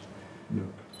 Yes.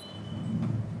 Look.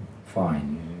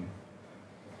 Fine.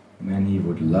 Many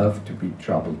would love to be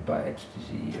troubled by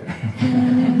ecstasy.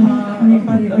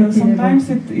 But sometimes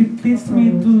it leads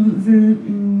me to the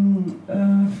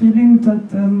feeling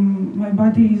that my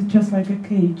body is just like a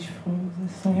cage for the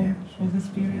soul, for the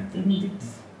spirit, and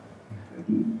it's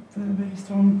a very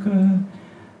strong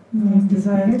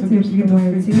desire to get rid of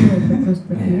it. Тело — это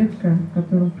просто клетка, в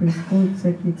котором происходят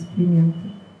всякие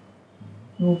эксперименты,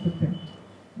 опыты.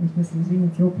 В смысле,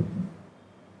 извините, опыты.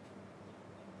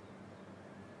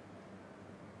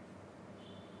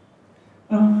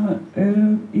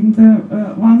 In the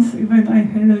once when I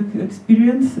had an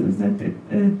experience that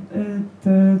at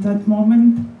that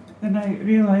moment, then I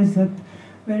realized that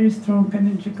very strong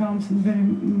energy comes and very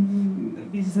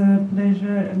with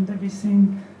pleasure and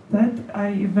everything. That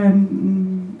I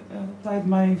even tied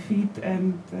my feet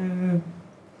and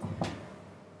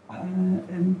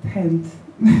hands.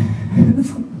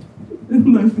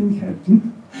 Nothing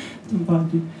happened to the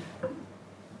body.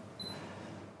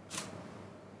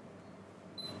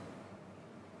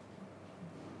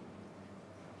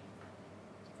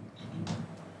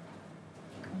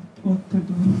 What to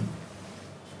do?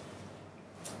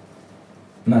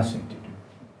 Nothing to do.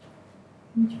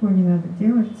 Ничего не надо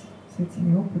делать с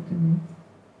этими опытами.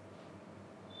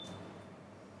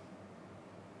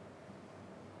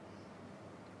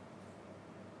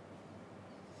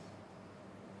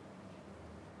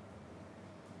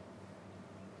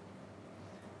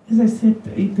 As I said,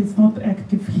 it is not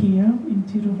active here in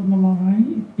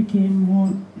Tiruvannamalai. It became more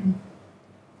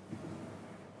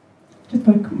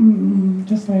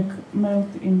just like melt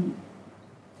in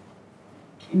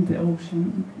the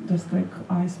ocean, just like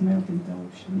ice melt in the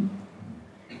ocean.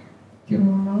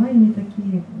 Тируванналай не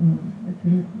такие,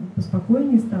 это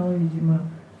поспокойнее стало, видимо,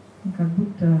 как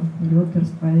будто лед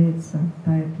растворяется,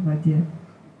 тает в воде.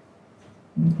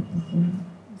 Это похоже.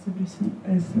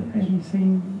 As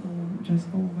anything just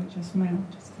over, just melt,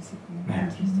 just disappear.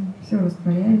 Все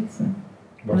растворяется.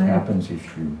 What happens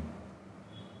if you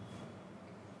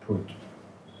put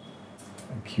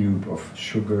a cube of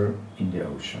sugar in the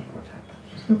ocean? What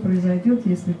happens? Что произойдет,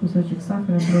 если кусочек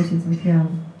сахара бросить в океан?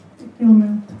 It will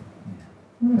melt.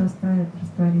 растает,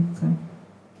 растворится.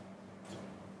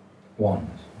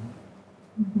 Oneness.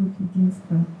 Будет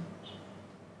единство.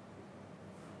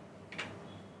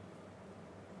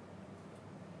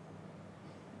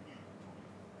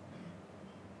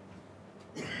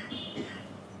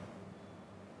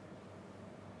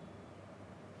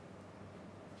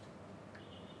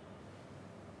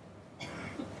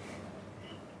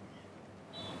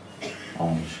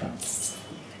 Om Shanti.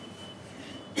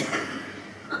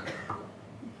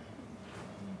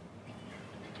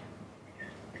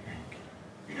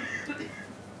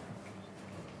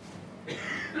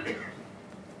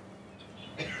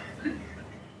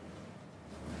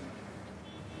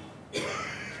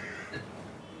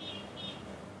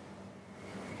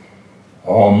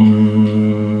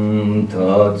 Om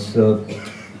Tat Sat.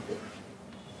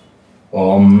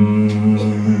 Om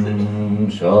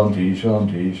Shanti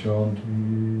Shanti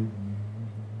Shanti.